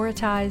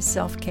prioritize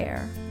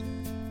self-care.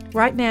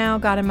 Right now,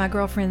 God and My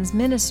Girlfriends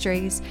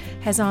Ministries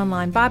has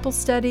online Bible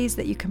studies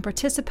that you can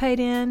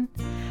participate in,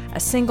 a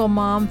single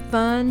mom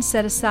fund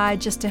set aside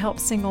just to help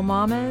single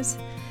mamas,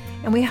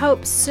 and we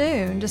hope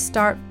soon to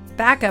start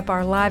back up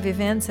our live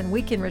events and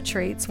weekend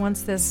retreats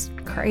once this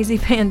crazy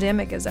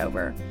pandemic is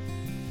over.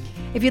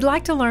 If you'd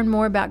like to learn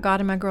more about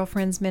God and My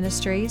Girlfriends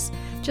Ministries,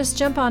 just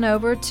jump on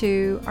over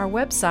to our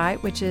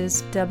website, which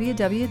is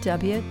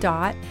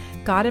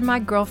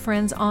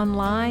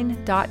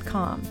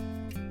www.godandmygirlfriendsonline.com.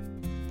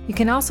 You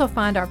can also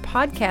find our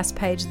podcast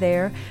page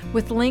there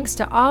with links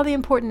to all the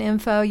important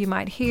info you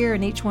might hear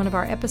in each one of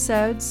our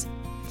episodes.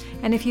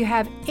 And if you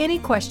have any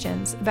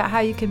questions about how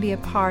you can be a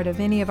part of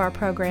any of our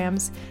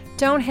programs,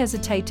 don't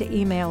hesitate to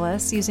email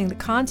us using the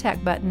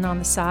contact button on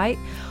the site,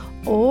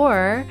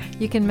 or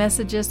you can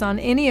message us on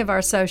any of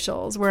our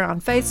socials. We're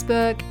on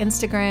Facebook,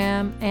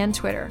 Instagram, and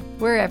Twitter.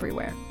 We're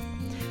everywhere.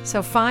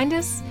 So find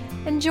us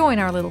and join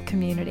our little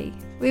community.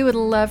 We would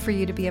love for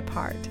you to be a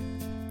part.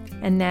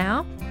 And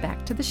now,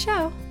 back to the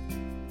show.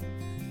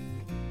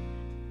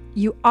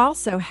 You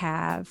also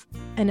have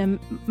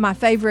my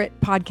favorite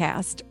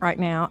podcast right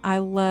now. I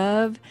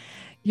love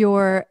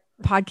your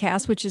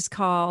podcast, which is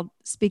called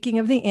Speaking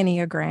of the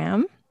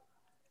Enneagram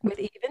with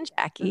Eve and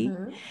Jackie.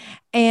 Mm-hmm.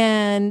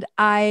 And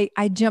I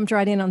jumped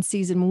right in on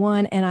season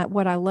 1. And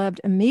what I loved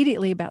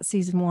immediately about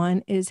season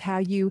 1 is how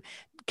you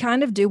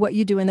kind of do what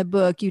you do in the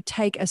book. You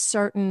take a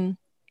certain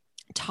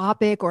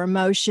topic or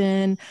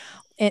emotion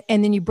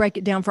and then you break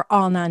it down for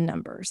all 9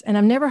 numbers. And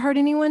I've never heard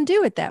anyone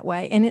do it that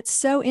way. And it's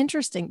so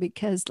interesting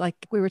because, like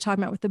we were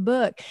talking about with the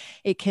book,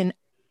 it can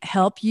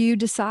help you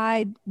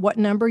decide what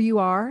number you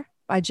are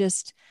by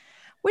just,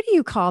 what do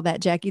you call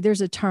that, Jackie? There's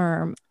a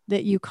term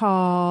that you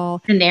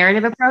call a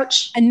narrative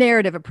approach. A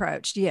narrative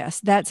approach. Yes.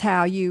 That's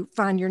how you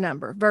find your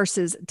number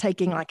versus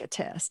taking like a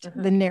test,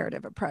 the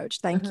narrative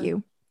approach. Thank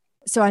you.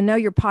 So I know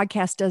your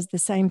podcast does the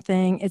same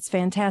thing. It's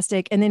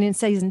fantastic. And then in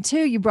season 2,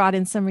 you brought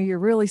in some of your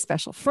really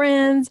special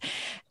friends.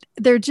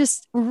 They're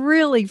just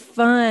really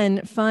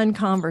fun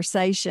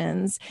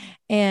conversations.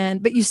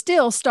 But you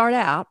still start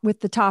out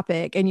with the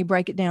topic and you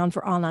break it down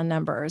for all 9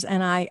 numbers.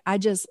 And I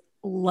just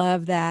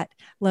love that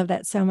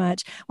so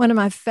much. One of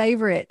my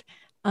favorite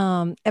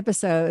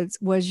episodes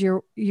was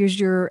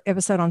your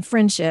episode on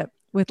friendship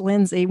with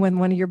Lindsay, when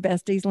one of your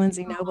besties,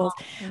 Lindsay Nobles,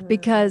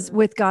 because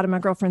with God and My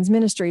Girlfriends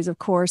Ministries, of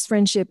course,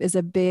 friendship is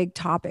a big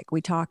topic we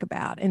talk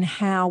about, and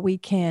how we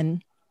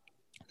can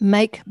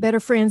make better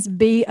friends,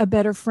 be a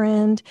better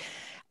friend,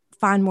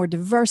 find more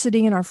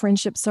diversity in our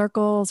friendship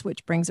circles,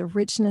 which brings a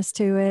richness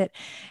to it.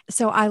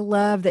 So I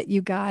love that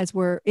you guys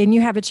and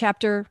you have a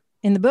chapter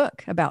in the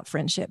book about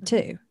friendship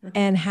too,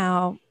 and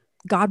how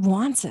God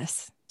wants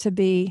us to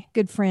be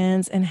good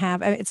friends and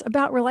it's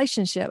about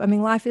relationship. I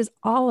mean, life is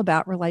all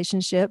about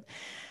relationship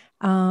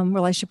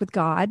with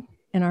God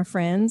and our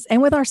friends and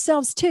with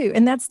ourselves too.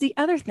 And that's the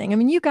other thing. I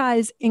mean, you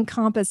guys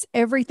encompass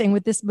everything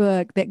with this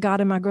book that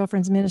God and My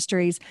Girlfriends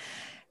Ministries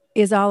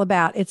is all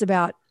about. It's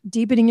about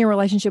deepening your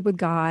relationship with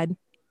God,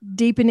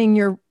 deepening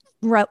your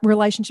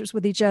relationships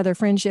with each other,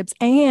 friendships,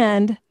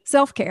 and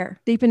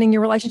self-care, deepening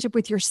your relationship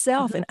with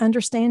yourself and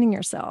understanding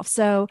yourself.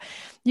 So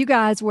you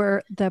guys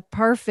were the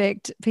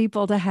perfect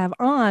people to have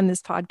on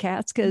this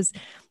podcast because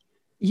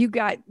you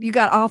got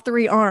all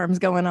 3 arms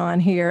going on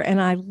here, and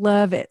I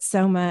love it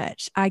so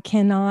much. I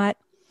cannot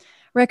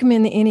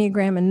recommend the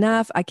Enneagram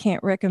enough. I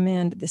can't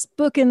recommend this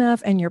book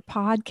enough, and your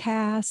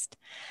podcast.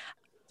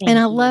 And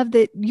I love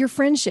that your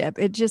friendship.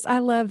 I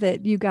love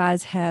that you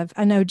guys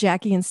I know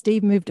Jackie and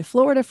Steve moved to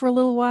Florida for a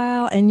little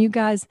while, and you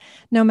guys,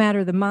 no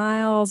matter the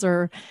miles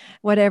or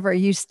whatever,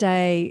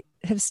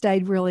 have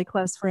stayed really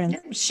close friends.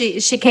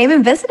 She came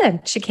and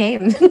visited. She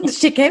came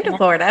to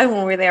Florida when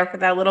we were there for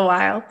that little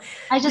while.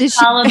 I just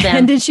followed them.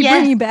 And did she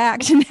bring you back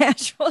to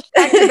Nashville?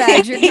 Back to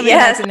back. You're coming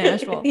back to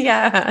Nashville.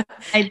 Yeah.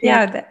 I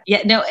did.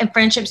 Yeah. No, and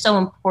friendship's so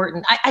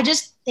important. I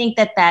just think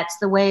that that's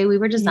the way we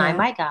were designed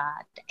by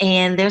God.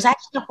 And there's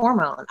actually a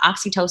hormone,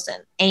 oxytocin,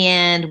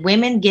 and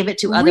women give it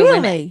to other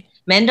women.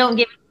 Men don't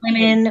give it to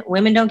women.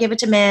 Women don't give it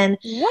to men.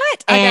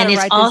 What? And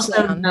it's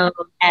also known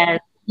as,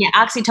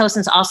 oxytocin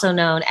is also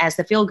known as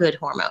the feel-good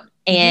hormone.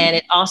 And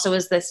it also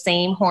is the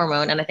same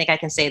hormone. And I think I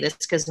can say this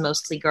because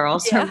mostly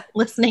girls are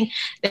listening,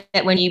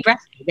 that when you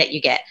breastfeed that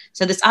you get.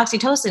 So this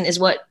oxytocin is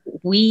what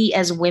we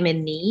as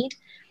women need.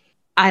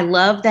 I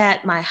love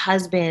that my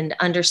husband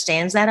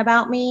understands that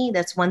about me.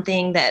 That's one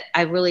thing that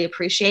I really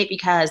appreciate,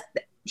 because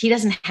he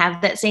doesn't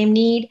have that same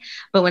need.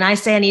 But when I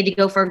say I need to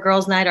go for a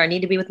girls' night or I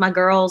need to be with my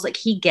girls, like,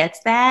 he gets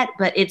that.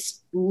 But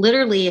it's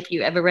literally, if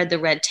you ever read The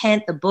Red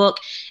Tent, the book,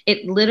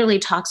 it literally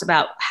talks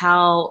about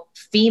how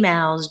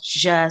females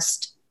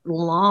just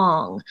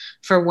long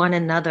for one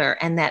another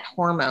and that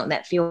hormone,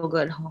 that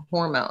feel-good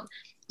hormone.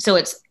 So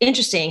it's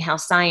interesting how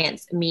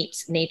science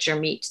meets nature,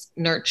 meets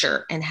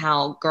nurture, and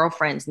how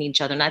girlfriends need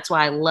each other. And that's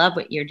why I love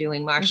what you're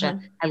doing,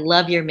 Marsha. I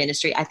love your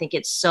ministry. I think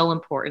it's so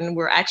important.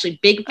 We're actually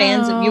big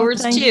fans of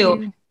yours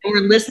too.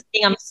 We're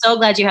listening. I'm so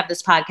glad you have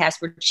this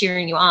podcast. We're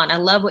cheering you on. I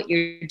love what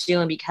you're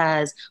doing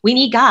because we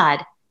need God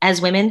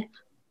as women.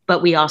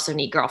 but we also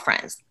need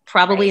girlfriends,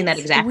 probably in that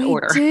exact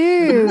order. We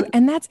do.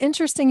 And that's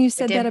interesting. You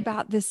said that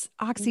about this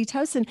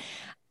oxytocin.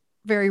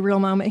 Very real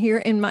moment here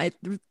in my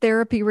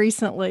therapy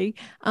recently.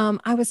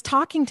 I was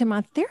talking to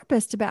my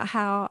therapist about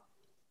how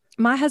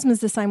my husband's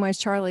the same way as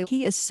Charlie.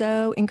 He is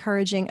so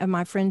encouraging of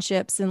my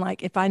friendships. And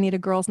like, if I need a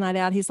girls' night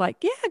out, he's like,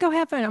 yeah, go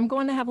have fun. I'm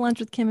going to have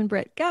lunch with Kim and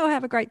Britt. Go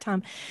have a great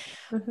time.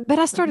 But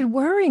I started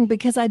worrying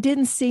because I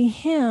didn't see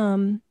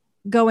him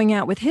going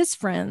out with his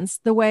friends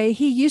the way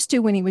he used to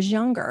when he was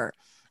younger.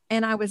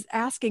 And I was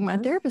asking my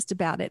therapist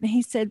about it. And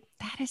he said,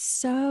 that is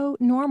so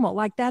normal.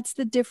 Like, that's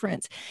the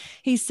difference.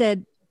 He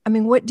said, I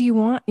mean, what do you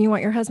want? You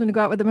want your husband to go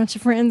out with a bunch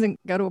of friends and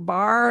go to a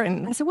bar?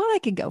 And I said, well, I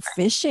could go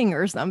fishing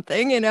or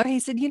something. He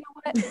said, you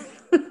know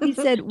what? He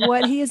said,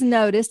 what he has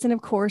noticed, and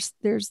of course,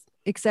 there's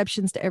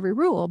exceptions to every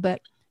rule, but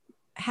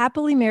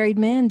happily married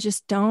men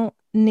just don't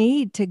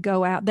need to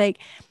go out.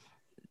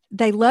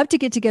 They love to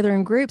get together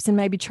in groups, and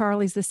maybe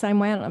Charlie's the same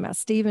way. I don't know about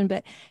Stephen,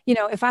 but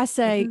if I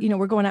say,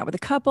 we're going out with a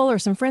couple or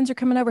some friends are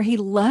coming over, he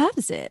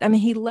loves it. I mean,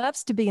 he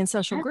loves to be in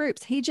social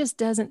groups. He just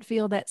doesn't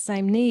feel that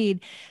same need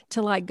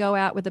to like go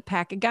out with a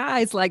pack of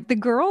guys like the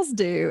girls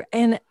do.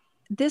 And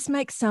this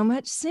makes so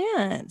much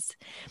sense.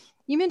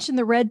 You mentioned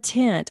The Red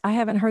Tent. I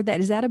haven't heard that.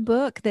 Is that a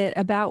book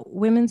about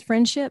women's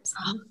friendships?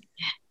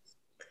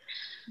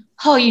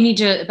 Oh, you need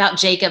to, about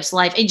Jacob's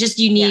life.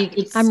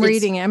 I'm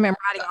reading it. I'm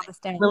writing all this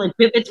down. Really,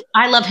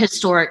 I love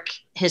historical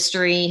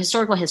history.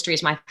 Historical history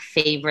is my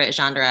favorite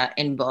genre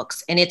in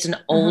books. And it's an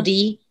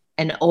oldie,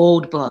 an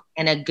old book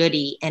and a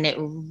goodie. And it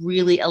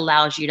really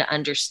allows you to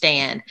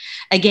understand.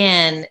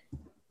 Again,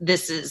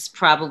 this is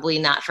probably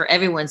not for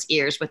everyone's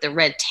ears, but the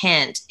red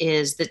tent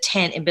is the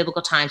tent in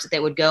biblical times that they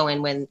would go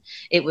in when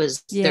it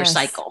was their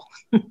cycle.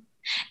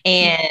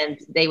 And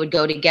they would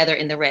go together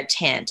in the red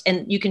tent.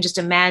 And you can just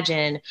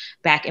imagine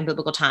back in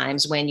biblical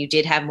times when you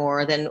did have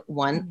more than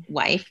one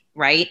wife,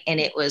 right? And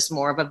it was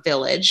more of a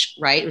village,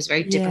 right? It was a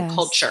very different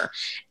culture,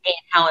 and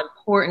how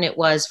important it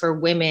was for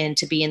women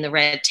to be in the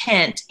red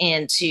tent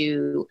and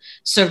to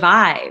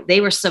survive.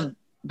 They were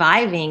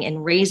surviving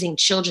and raising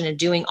children and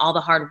doing all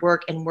the hard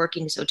work and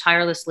working so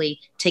tirelessly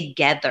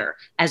together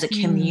as a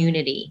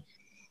community.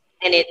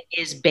 And it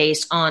is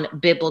based on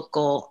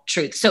biblical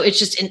truth. So it's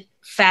just an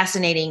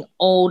fascinating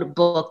old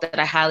book that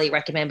I highly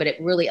recommend, but it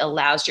really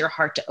allows your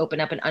heart to open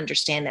up and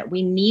understand that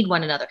we need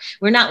one another.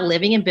 We're not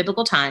living in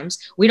biblical times.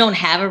 We don't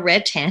have a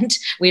red tent.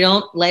 We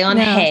don't lay on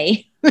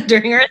hay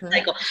during our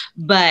cycle,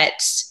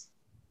 but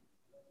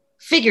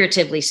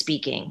figuratively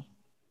speaking,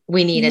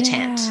 we need a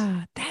tent.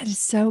 That is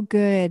so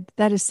good.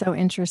 That is so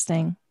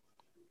interesting.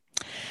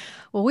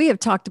 Well, we have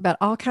talked about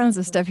all kinds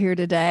of stuff here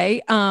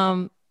today.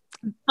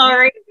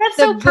 Sorry, that's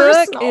the so book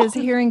personal. is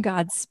Hearing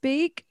God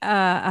Speak,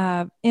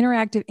 interactive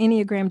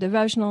Enneagram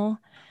devotional.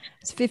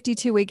 It's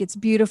 52-week. It's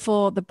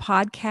beautiful. The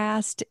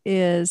podcast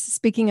is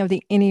Speaking of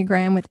the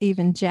Enneagram with Eve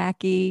and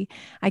Jackie.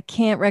 I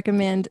can't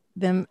recommend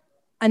them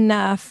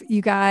enough,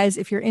 you guys.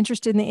 If you're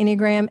interested in the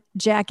Enneagram,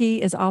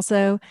 Jackie is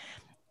also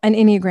an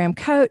Enneagram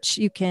coach.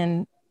 You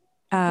can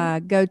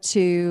go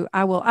to,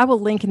 I will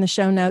link in the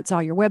show notes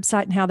all your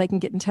website and how they can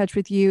get in touch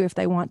with you if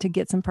they want to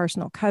get some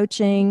personal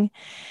coaching.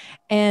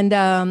 And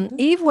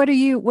Eve,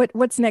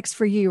 what's next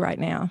for you right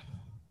now?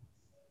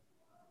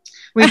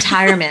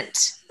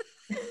 Retirement.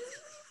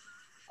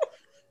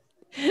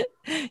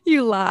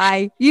 You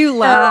lie.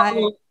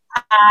 So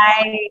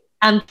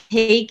I'm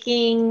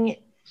taking,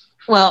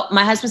 well,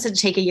 my husband said to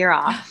take a year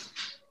off.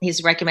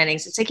 He's recommending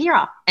to take a year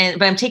off,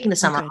 but I'm taking the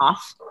summer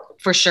off.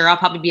 For sure. I'll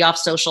probably be off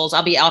socials.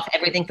 I'll be off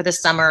everything for the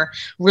summer,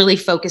 really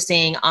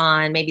focusing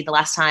on maybe the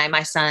last time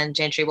my son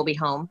Gentry will be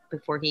home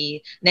before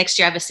next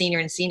year I have a senior,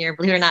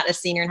 believe it or not, a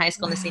senior in high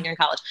school and a senior in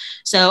college.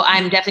 So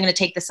I'm definitely going to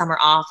take the summer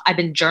off. I've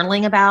been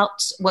journaling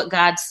about what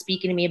God's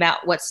speaking to me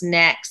about what's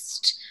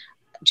next.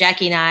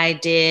 Jackie and I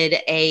did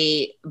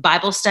a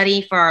Bible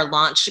study for our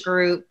launch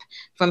group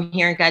from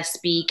Hearing God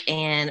Speak.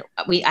 And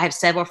I have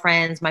several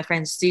friends. My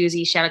friend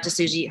Susie, shout out to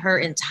Susie, her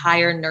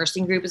entire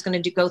nursing group is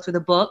going to go through the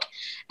book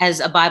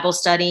as a Bible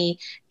study.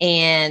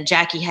 And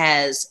Jackie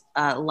has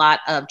a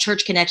lot of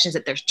church connections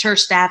that their church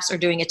staffs are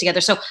doing it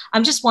together. So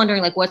I'm just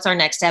wondering, like, what's our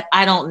next step?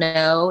 I don't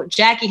know.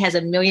 Jackie has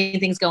a million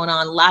things going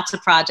on, lots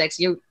of projects,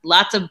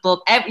 lots of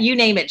book, you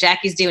name it,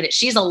 Jackie's doing it.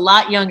 She's a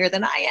lot younger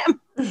than I am.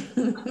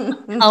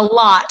 A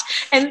lot.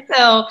 And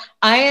so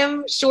I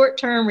am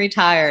short-term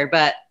retired,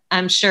 but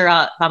I'm sure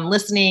if I'm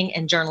listening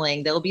and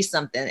journaling, there'll be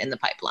something in the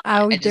pipeline.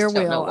 Oh, there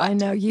will. I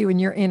know you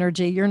and your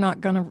energy. You're not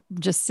going to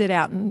just sit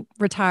out and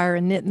retire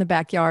and knit in the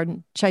backyard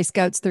and chase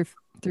goats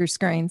through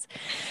screens.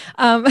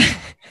 Sounds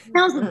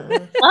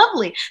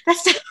lovely. That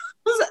sounds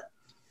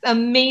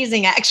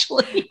amazing,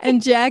 actually.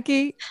 And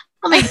Jackie,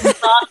 I'm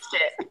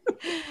exhausted.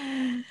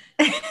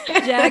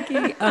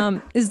 Jackie,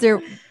 is there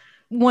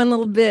one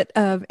little bit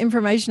of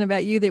information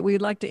about you that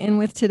we'd like to end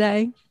with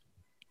today?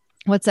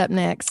 What's up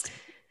next?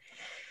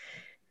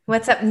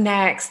 What's up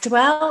next?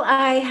 Well,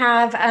 I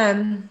have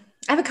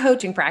a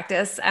coaching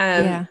practice.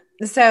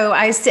 So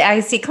I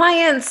see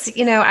clients,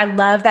 I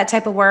love that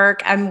type of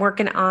work. I'm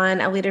working on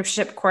a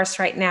leadership course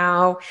right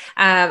now.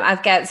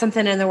 I've got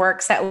something in the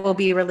works that will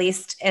be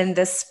released in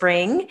the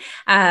spring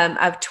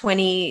of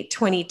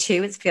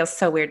 2022. It feels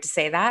so weird to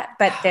say that,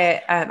 but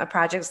a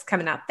project's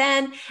coming out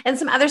then, and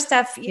some other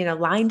stuff,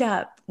 lined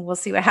up. We'll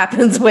see what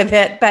happens with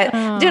it, but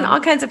doing all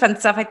kinds of fun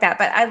stuff like that.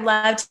 But I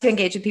love to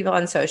engage with people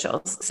on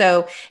socials.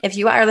 So if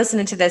you are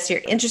listening to this,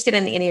 you're interested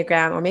in the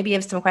Enneagram, or maybe you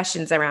have some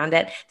questions around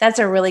it, that's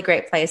a really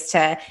great place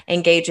to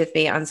engage with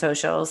me on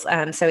socials.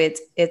 So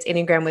it's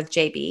Enneagram with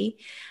JB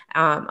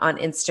on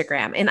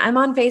Instagram, and I'm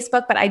on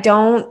Facebook, but I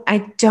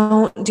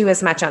don't do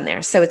as much on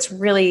there. So it's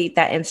really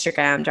that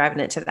Instagram, driving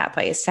it to that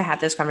place to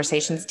have those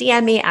conversations.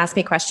 DM me, ask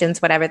me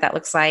questions, whatever that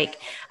looks like.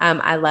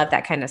 I love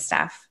that kind of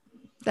stuff.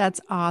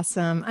 That's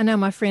awesome. I know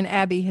my friend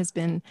Abby has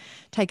been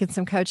taking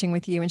some coaching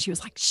with you, and she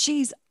was like,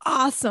 she's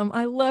awesome.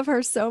 I love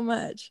her so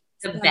much.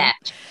 The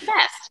best.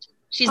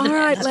 She's the best. All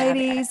right,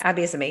 ladies.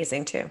 Abby is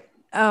amazing too.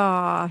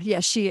 Oh,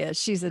 yes, she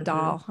is. She's a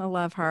doll. I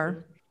love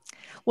her.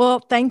 Well,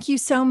 thank you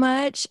so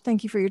much.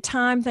 Thank you for your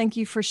time. Thank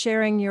you for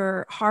sharing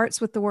your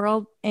hearts with the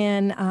world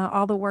and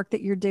all the work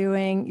that you're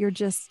doing. You're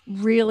just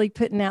really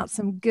putting out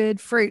some good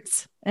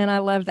fruits, and I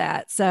love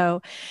that.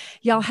 So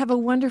y'all have a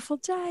wonderful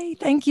day.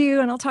 Thank you,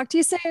 and I'll talk to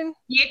you soon.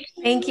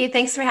 Thank you.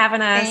 Thanks for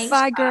having us. Thanks.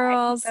 Bye,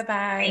 girls.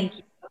 Bye-bye. Thank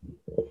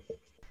you.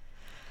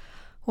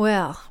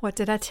 Well, what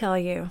did I tell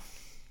you?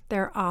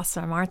 They're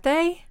awesome, aren't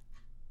they?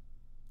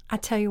 I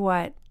tell you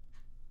what,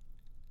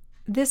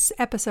 this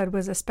episode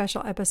was a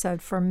special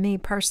episode for me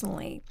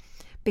personally,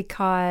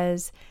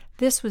 because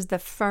this was the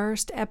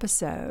first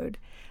episode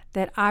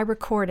that I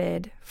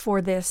recorded for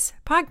this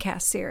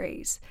podcast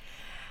series.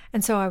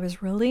 And so I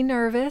was really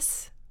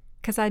nervous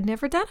because I'd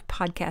never done a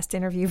podcast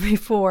interview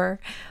before.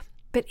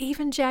 But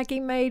even Jackie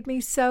made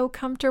me so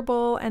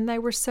comfortable, and they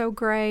were so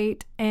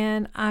great.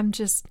 And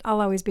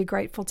I'll always be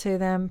grateful to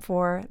them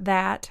for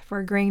that, for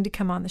agreeing to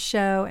come on the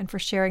show and for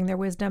sharing their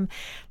wisdom.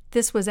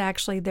 This was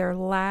actually their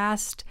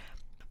last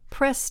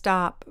press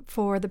stop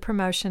for the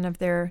promotion of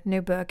their new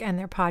book and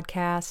their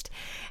podcast.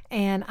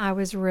 And I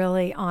was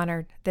really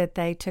honored that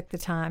they took the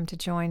time to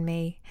join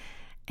me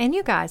and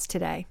you guys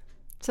today.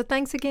 So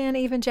thanks again,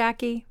 Eve and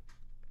Jackie.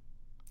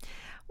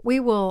 We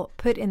will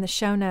put in the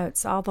show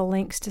notes all the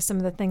links to some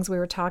of the things we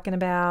were talking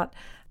about,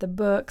 the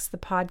books, the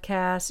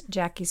podcast,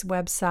 Jackie's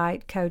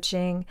website,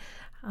 coaching.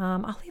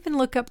 I'll even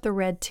look up the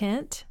red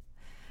tint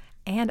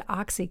and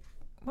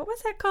what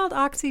was that called?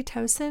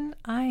 Oxytocin?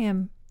 I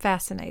am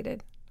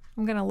fascinated.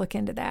 I'm going to look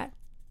into that.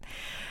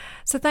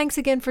 So thanks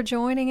again for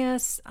joining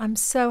us. I'm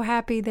so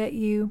happy that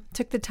you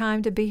took the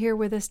time to be here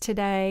with us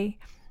today.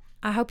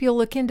 I hope you'll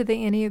look into the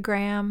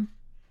Enneagram,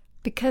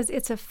 because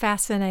it's a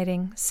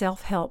fascinating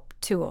self-help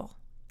tool.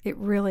 It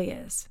really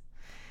is.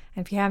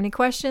 And if you have any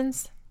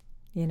questions,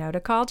 you know to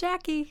call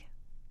Jackie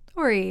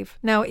or Eve.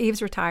 No,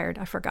 Eve's retired.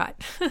 I forgot.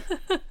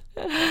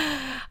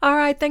 All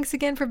right. Thanks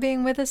again for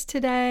being with us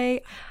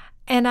today.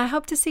 And I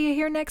hope to see you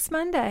here next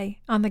Monday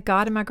on the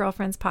God and My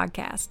Girlfriends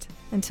podcast.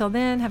 Until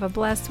then, have a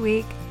blessed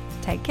week.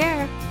 Take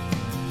care.